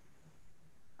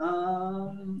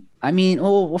 I mean,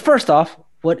 well, first off,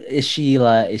 what is she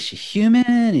like? Is she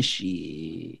human? Is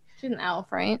she? She's an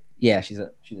elf, right? Yeah, she's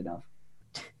an elf.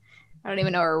 I don't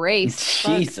even know her race.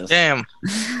 Fuck. Jesus. Damn.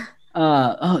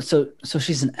 So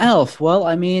she's an elf. Well,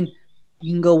 I mean,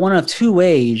 you can go one of two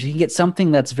ways. You can get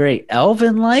something that's very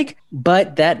elven-like,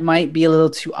 but that might be a little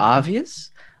too obvious.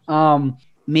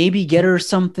 Maybe get her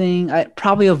something. I'd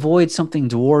probably avoid something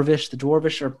dwarvish. The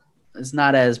dwarvish is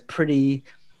not as pretty,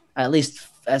 at least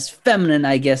as feminine,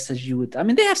 I guess, as you would. I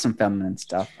mean, they have some feminine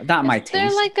stuff. Not my taste.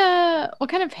 They're like what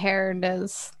kind of hair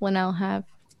does Linnell have?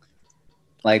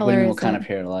 Like, what do you mean, color what is kind it? of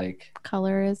hair? Like,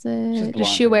 Color is She's it? Does blonde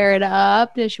she hair. wear it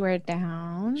up? Does she wear it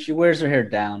down? she wears her hair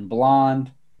down,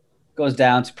 blonde, goes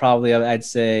down to probably, I'd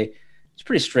say, it's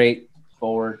pretty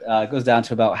straightforward. Goes down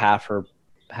to about half her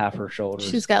shoulders.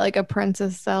 She's got like a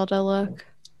Princess Zelda look.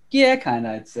 Yeah, kind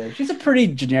of, I'd say. She's a pretty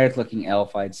generic looking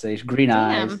elf, I'd say. She's green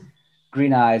eyes,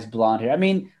 blonde hair. I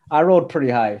mean, I rolled pretty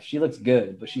high. She looks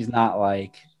good, but she's not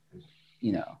like,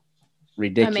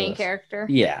 ridiculous. The main character.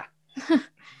 Yeah.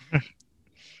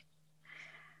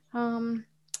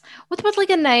 What about like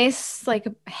a nice like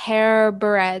hair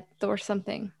barrette or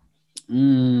something?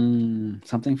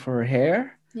 Something for her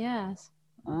hair? Yes.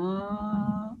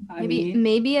 I Maybe mean,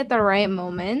 maybe at the right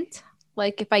moment,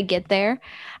 like if I get there,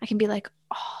 I can be like,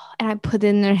 oh, and I put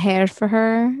in her hair for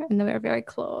her, and then we're very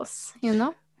close, you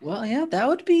know. well, yeah, that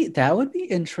would be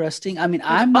interesting. I mean, Like,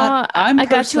 I'm not. I'm I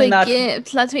got you personally a not.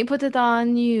 gift. Let me put it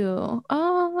on you.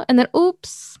 Oh, and then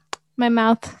oops, my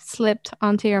mouth slipped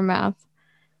onto your mouth.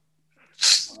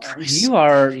 You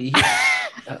are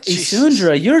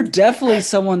Isundra. You're definitely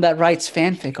someone that writes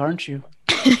fanfic, aren't you?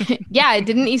 Yeah,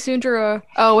 didn't Isundra?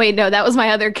 Oh wait, no, that was my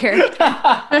other character.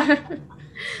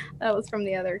 That was from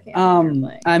the other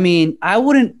character. I mean, I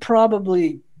wouldn't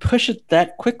probably push it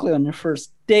that quickly on your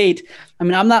first date. I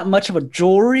mean, I'm not much of a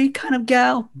jewelry kind of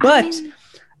gal, but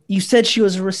you said she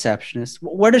was a receptionist.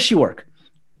 Where does she work?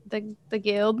 the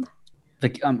guild,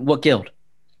 What guild?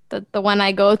 the one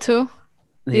I go to,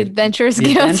 the Adventurers The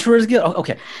Guild. Adventurers Guild. Oh,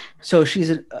 okay, so she's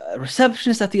a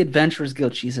receptionist at the Adventurers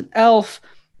Guild. She's an elf,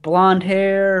 blonde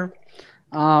hair.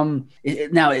 Now,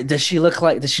 does she look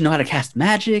like? Does she know how to cast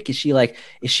magic? Is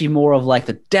she more of like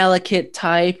the delicate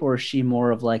type, or is she more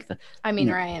of like the? I mean,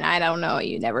 Yeah. Ryan, I don't know.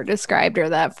 You never described her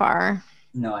that far.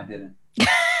 No, I didn't.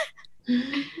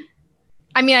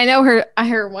 I mean, I know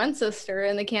her one sister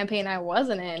in the campaign I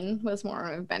wasn't in was more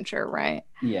of an adventure, right?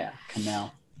 Yeah,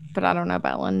 Canal. But I don't know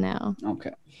about Lynn now.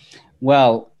 Okay.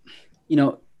 Well,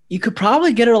 you could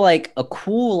probably get her like a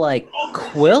cool like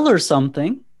quill or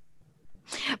something.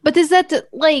 But is that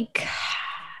like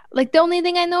the only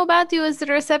thing I know about you is the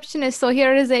receptionist? So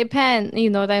here is a pen. You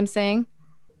know what I'm saying?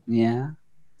 Yeah.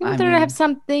 You want her to have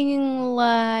something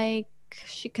like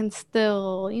she can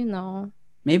still,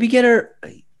 Maybe get her.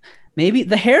 Maybe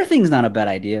the hair thing's not a bad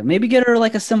idea. Maybe get her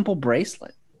like a simple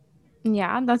bracelet.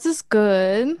 Yeah, that's just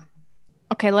good.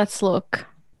 Okay, let's look.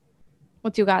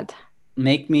 What you got?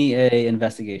 Make me a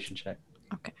investigation check.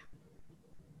 Okay.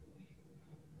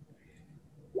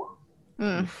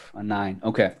 A 9.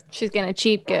 Okay. She's getting a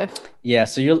cheap gift. Yeah,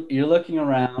 so you're looking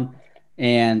around,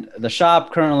 and the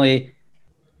shop currently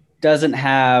doesn't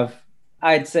have.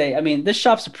 I'd say, I mean, this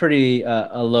shop's a pretty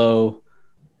a low.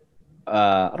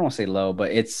 I don't want to say low,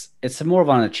 but it's more of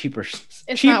on a cheaper.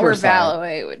 It's cheaper not where side.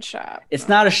 Valloway would shop. It's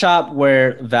not a shop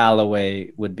where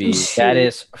Valloway would be. That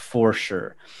is for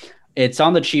sure. It's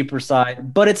on the cheaper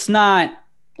side, but it's not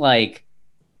like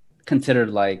considered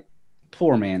like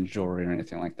poor man's jewelry or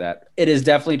anything like that. It is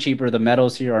definitely cheaper. The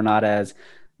metals here are not as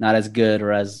good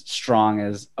or as strong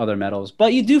as other metals,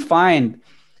 but you do find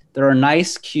there are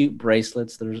nice, cute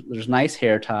bracelets. There's nice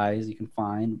hair ties you can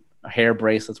find, hair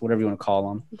bracelets, whatever you want to call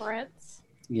them. Barrettes.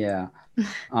 Yeah.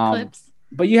 Clips.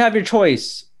 But you have your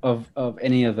choice of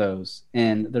any of those,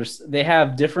 and they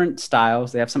have different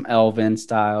styles. They have some elven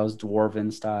styles,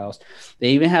 dwarven styles.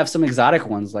 They even have some exotic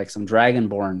ones like some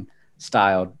dragonborn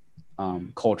styled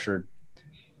cultured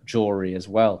jewelry as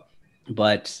well.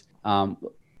 But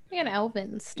We got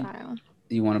elven style.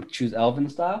 you want to choose elven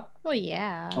style? Well,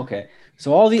 yeah. Okay.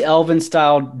 So all the elven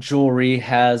style jewelry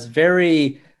has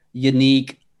very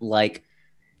unique like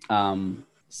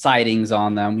sightings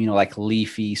on them, like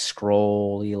leafy,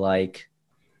 scrolly, like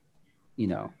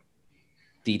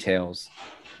details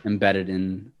embedded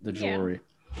in the jewelry.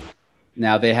 Yeah.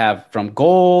 Now they have from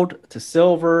gold to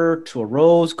silver to a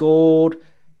rose gold,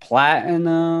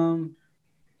 platinum.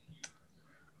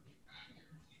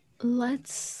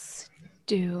 Let's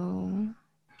do.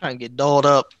 Trying to get dolled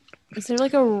up. Is there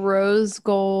like a rose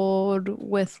gold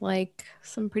with like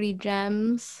some pretty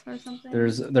gems or something?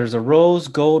 There's a rose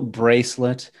gold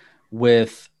bracelet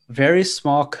with very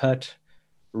small cut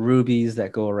rubies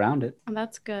that go around it. Oh,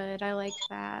 that's good. I like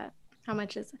that. How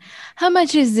much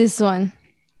is this one?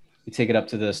 You take it up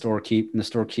to the storekeep, and the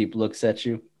storekeep looks at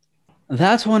you.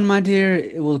 That one, my dear,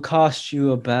 it will cost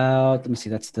you about. Let me see.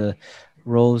 That's the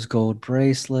rose gold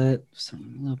bracelet, a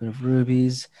little bit of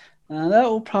rubies. That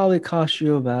will probably cost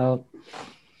you about,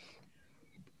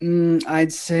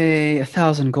 I'd say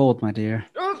 1,000 gold, my dear.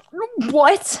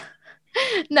 What?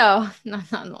 No. You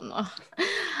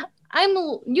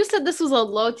said this was a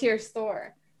low tier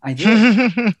store. I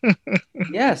did.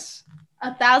 Yes.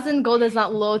 1,000 gold is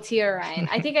not low tier, Ryan.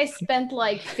 I think I spent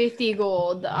like 50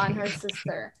 gold on her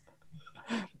sister.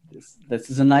 This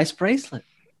is a nice bracelet.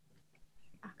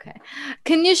 Okay.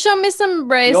 Can you show me some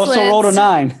bracelets? You also rolled a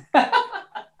 9.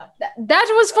 That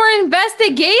was for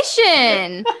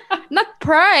investigation, not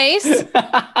price.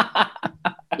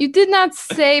 You did not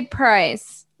say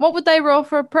price. What would I roll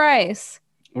for price?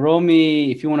 Roll me,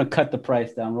 if you want to cut the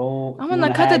price down, roll. I'm going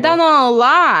to cut it down on a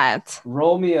lot.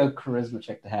 Roll me a charisma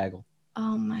check to haggle.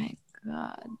 Oh my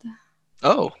God.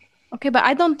 Oh. Okay, but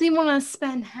I don't even want to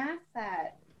spend half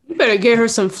that. You better get her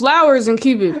some flowers and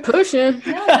keep it pushing.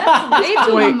 No,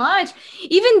 that's way too much.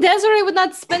 Even Desiree would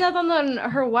not spend that on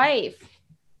her wife.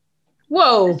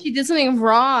 Whoa. She did something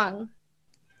wrong.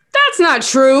 That's not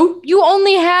true. You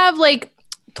only have like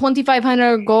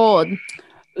 2,500 gold.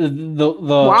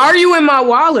 Why are you in my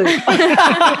wallet?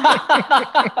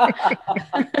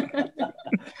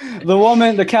 The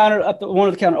woman, the counter, at the one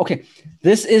at the counter. Okay,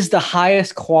 this is the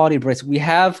highest quality bracelet. We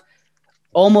have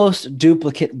almost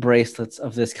duplicate bracelets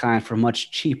of this kind for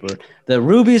much cheaper. The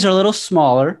rubies are a little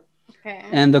smaller, okay,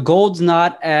 and the gold's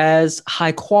not as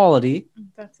high quality.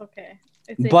 That's okay.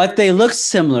 But they look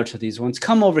similar to these ones.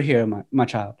 Come over here, my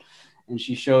child. And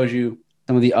she shows you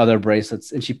some of the other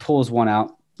bracelets, and she pulls one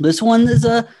out. This one is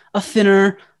a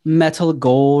thinner metal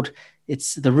gold.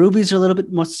 The rubies are a little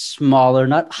bit more smaller,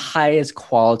 not highest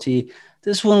quality.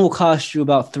 This one will cost you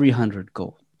about 300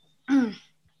 gold.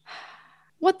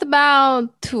 What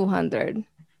about 200?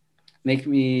 Make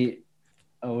me.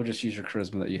 Oh, we'll just use your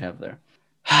charisma that you have there.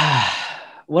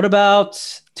 What about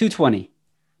 220?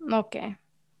 Okay.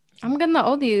 I'm gonna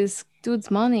owe these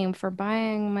dudes money for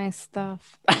buying my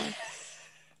stuff.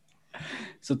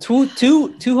 So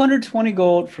 220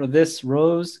 gold for this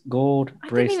rose gold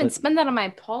bracelet. I didn't even spend that on my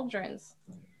pauldrons.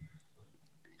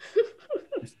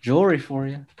 It's jewelry for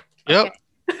you. Yep.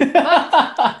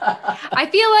 I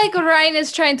feel like Ryan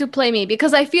is trying to play me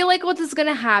because I feel like what is going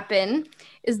to happen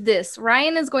is this.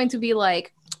 Ryan is going to be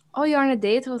like, oh, you're on a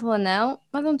date with Linnell?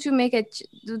 Why don't you make it?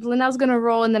 Linnell's going to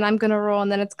roll and then I'm going to roll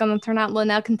and then it's going to turn out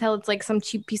Linnell can tell it's like some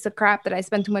cheap piece of crap that I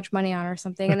spent too much money on or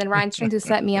something. And then Ryan's trying to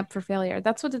set me up for failure.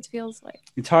 That's what it feels like.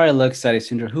 Yutari looks at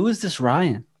Isundra. Who is this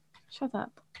Ryan? Shut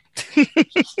up. You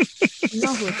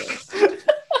know who it is.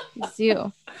 It's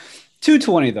you.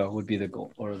 220 though would be the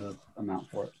goal or the amount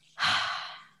for it.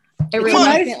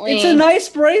 Reluctantly, It's a nice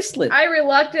bracelet. I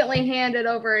reluctantly handed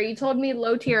over. You told me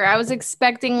low tier. I was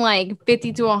expecting like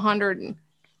 50 to 100.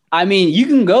 I mean, you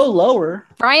can go lower.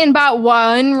 Ryan bought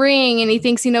one ring and he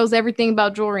thinks he knows everything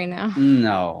about jewelry now.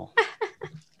 No.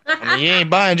 I mean, you ain't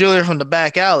buying jewelry from the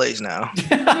back alleys now.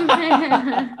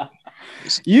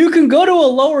 You can go to a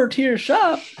lower tier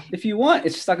shop if you want.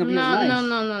 It's just not gonna be as nice.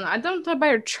 No. I don't talk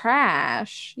about her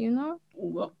trash, you know?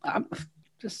 Well, I'm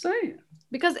just saying.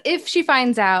 Because if she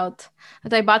finds out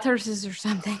that I bought her sister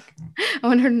something, I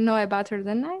want her to know I bought her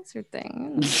the nicer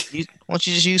thing. Why don't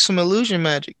you just use some illusion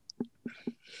magic?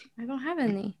 I don't have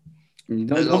any. You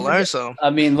You're gonna learn some. I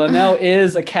mean, Linnell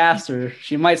is a caster.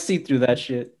 She might see through that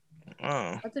shit.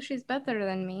 Oh. What if she's better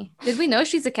than me? Did we know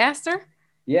she's a caster?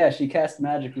 Yeah, she cast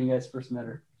magic when you guys first met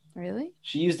her. Really?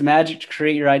 She used magic to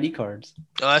create your ID cards.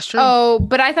 Oh, that's true. Oh,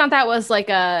 but I thought that was like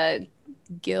a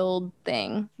guild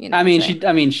thing. You know. I mean,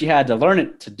 she had to learn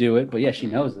it to do it, but yeah, she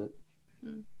knows it.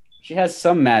 She has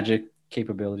some magic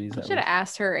capabilities. I should have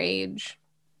asked her age.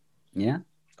 Yeah.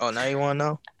 Oh, now you want to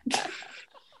know?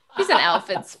 She's an elf.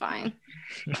 It's fine.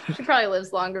 She probably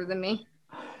lives longer than me.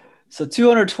 So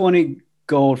 220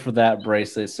 gold for that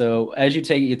bracelet. So as you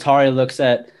take it, Yutari looks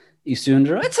at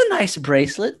Isundra. It's a nice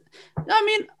bracelet. I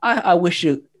mean, I wish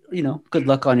you, good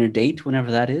luck on your date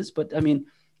whenever that is. But I mean,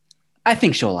 I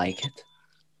think she'll like it.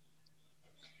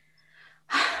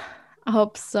 I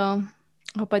hope so.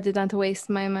 I hope I did not waste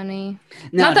my money.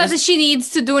 No, not that she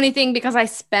needs to do anything because I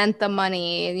spent the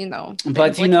money,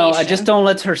 But I just don't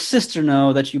let her sister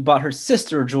know that you bought her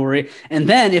sister jewelry. And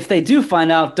then if they do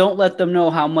find out, don't let them know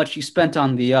how much you spent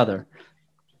on the other.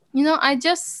 I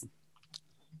just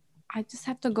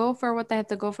have to go for what I have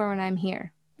to go for when I'm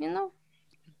here. I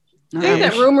think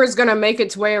that rumor is gonna make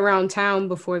its way around town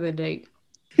before the date.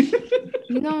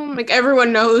 Like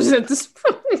everyone knows at this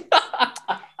point.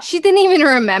 She didn't even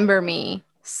remember me,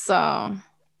 so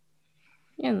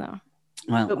Well,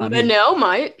 but Linnell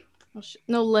might.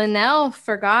 No, Linnell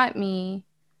forgot me,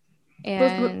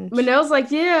 and Linnell's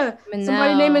like, yeah,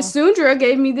 somebody named Isundra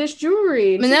gave me this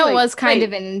jewelry. Linnell was kind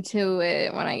of into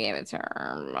it when I gave it to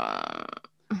her.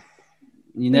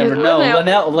 You never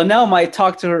know. Linnell might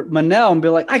talk to her Manel and be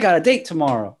like, I got a date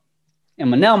tomorrow.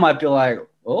 And Manel might be like,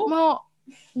 oh. Well,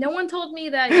 no one told me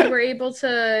that you were able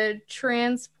to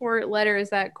transport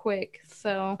letters that quick.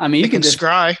 So I mean, you can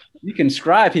scry. You can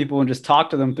scry people and just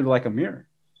talk to them through like a mirror.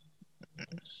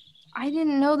 I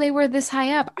didn't know they were this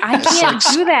high up. I can't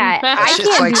do that. I It's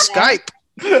can't like do Skype. that.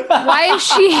 Why is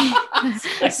she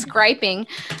scriping?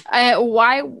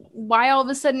 Why all of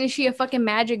a sudden is she a fucking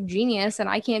magic genius and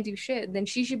I can't do shit? Then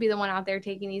she should be the one out there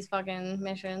taking these fucking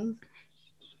missions.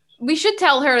 We should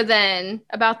tell her then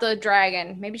about the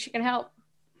dragon. Maybe she can help.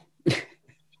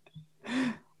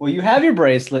 Well, you have your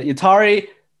bracelet. Yutari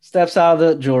steps out of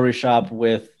the jewelry shop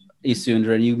with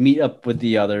Isundra and you meet up with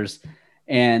the others.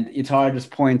 And Yutari just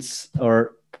points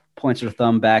her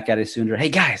thumb back at Isundra. Hey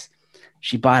guys,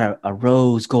 she bought a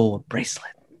rose gold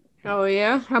bracelet. Oh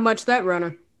yeah? How much that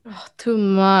runner? Oh, too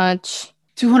much.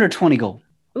 220 gold.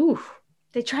 Ooh.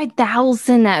 They tried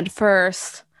 1,000 at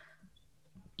first.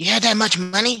 You had that much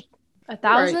money?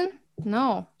 1,000? Right.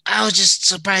 No. I was just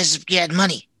surprised you had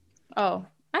money. Oh,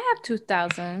 I have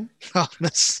 2,000. Oh,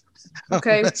 that's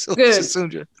Okay, that's good.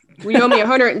 Sundra. We owe me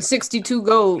 162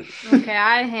 gold. Okay,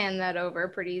 I hand that over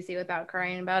pretty easy without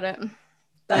crying about it.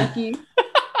 Thank you.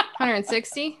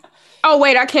 160? Oh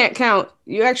wait, I can't count.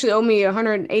 You actually owe me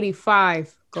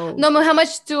 185 gold. No, but how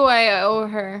much do I owe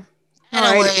her? I don't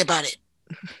All right. worry about it.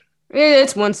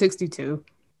 It's 162.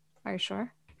 Are you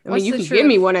sure? I What's mean, you the can truth? give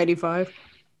me 185.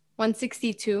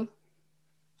 162.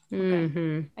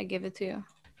 Mm-hmm. I give it to you.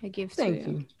 I give Thank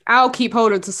to you. I'll keep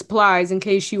hold of the supplies in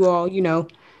case you all,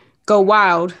 go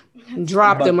wild and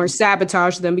drop them or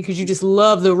sabotage them because you just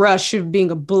love the rush of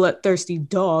being a bloodthirsty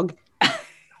dog.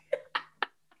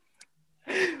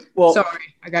 Well,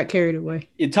 Sorry, I got carried away.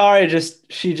 Yutari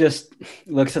just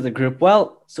looks at the group.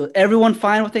 Well, so everyone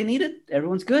find what they needed?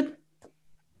 Everyone's good?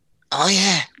 Oh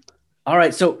yeah. All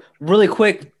right, so really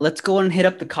quick, let's go and hit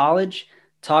up the college,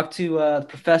 talk to the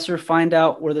professor, find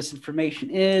out where this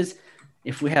information is.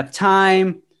 If we have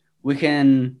time, we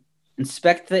can,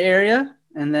 inspect the area,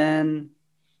 and then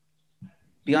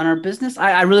be on our business.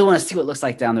 I really want to see what it looks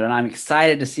like down there, and I'm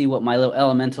excited to see what my little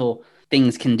elemental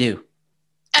things can do.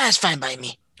 That's fine by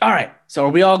me. All right, so are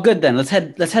we all good then? Let's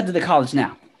head to the college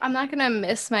now. I'm not gonna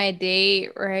miss my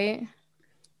date, right?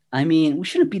 I mean, we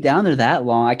shouldn't be down there that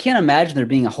long. I can't imagine there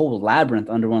being a whole labyrinth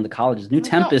under one of the colleges. New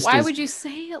Tempest. Why would you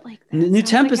say it like that? New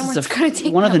Tempest is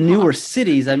one of the newer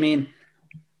cities. I mean,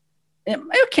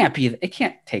 it can't be. It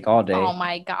can't take all day. Oh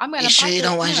my god! I'm gonna. You sure you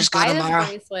don't want to just go tomorrow?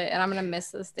 Bracelet and I'm gonna miss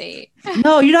this date.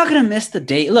 No, you're not gonna miss the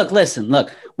date. Look,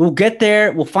 we'll get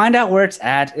there. We'll find out where it's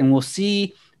at, and we'll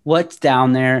see what's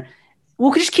down there.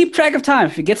 We'll just keep track of time.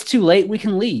 If it gets too late, we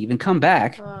can leave and come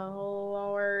back. Oh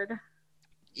Lord!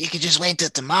 You could just wait till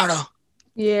tomorrow.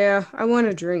 Yeah, I want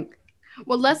a drink.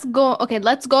 Well, let's go. Okay,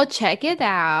 let's go check it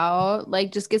out.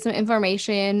 Like, just get some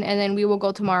information, and then we will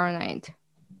go tomorrow night.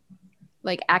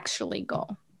 Like, actually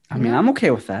go. I mean, I'm okay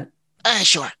with that.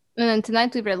 Sure. And then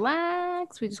tonight we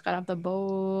relax. We just got off the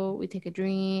boat. We take a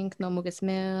drink. No mugus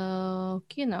milk.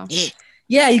 You know.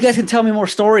 Yeah, you guys can tell me more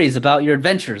stories about your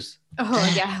adventures.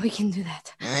 Oh yeah, we can do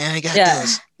that. I got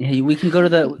this. Yeah, we can go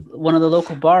to one of the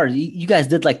local bars. You guys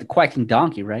did like the Quacking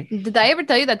Donkey, right? Did I ever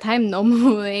tell you that time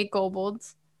Nomu ate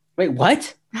kobolds? Wait,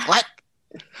 what? What?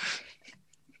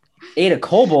 Ate a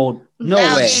kobold? No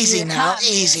way. Easy now,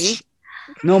 easy.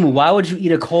 Nomu, why would you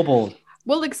eat a kobold?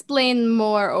 We'll explain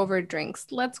more over drinks.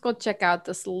 Let's go check out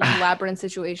this labyrinth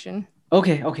situation.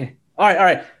 Okay. All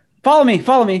right. Follow me.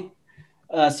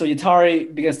 So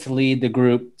Yatari begins to lead the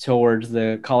group towards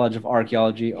the College of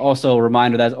Archaeology. Also, a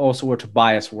reminder, that's also where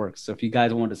Tobias works. So if you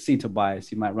guys want to see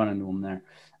Tobias, you might run into him there.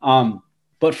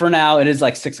 But for now, it is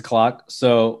like 6:00.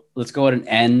 So let's go ahead and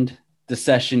end the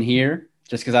session here,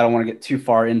 just because I don't want to get too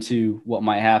far into what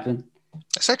might happen.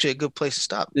 That's actually a good place to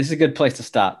stop. This is a good place to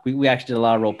stop. We actually did a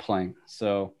lot of role playing.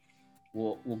 So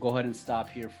we'll go ahead and stop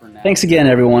here for now. Thanks again,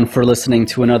 everyone, for listening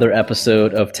to another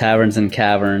episode of Taverns and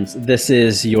Caverns. This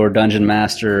is your Dungeon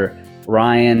Master,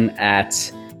 Ryan, at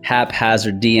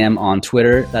Haphazard DM on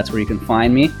Twitter. That's where you can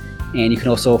find me. And you can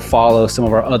also follow some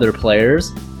of our other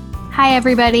players. Hi,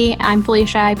 everybody. I'm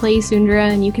Felicia. I play Sundra,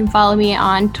 and you can follow me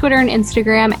on Twitter and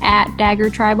Instagram at Dagger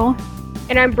Tribal.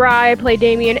 And I'm Bri. I play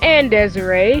Damien and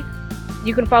Desiree.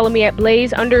 You can follow me at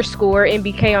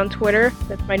Blaze_NBK on Twitter.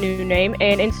 That's my new name.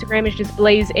 And Instagram is just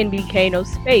BlazeNBK, no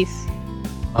space.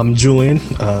 I'm Julian,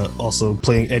 also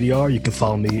playing Eddie R. You can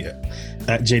follow me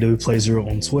at JWPlay0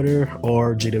 on Twitter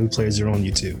or JWPlay0 on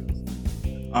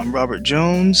YouTube. I'm Robert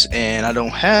Jones, and I don't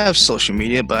have social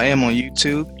media, but I am on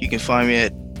YouTube. You can find me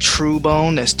at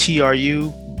TrueBone, that's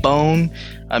TRU Bone.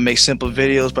 I make simple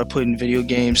videos by putting video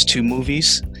games to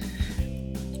movies.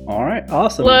 All right,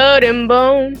 awesome. Blood and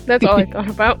bone. That's all I thought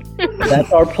about.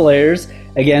 That's our players.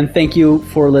 Again, thank you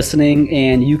for listening,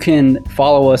 and you can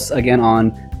follow us again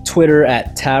on Twitter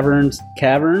at Taverns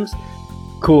Caverns.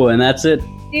 Cool, and that's it.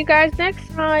 See you guys next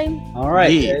time. All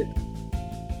right. Yeah.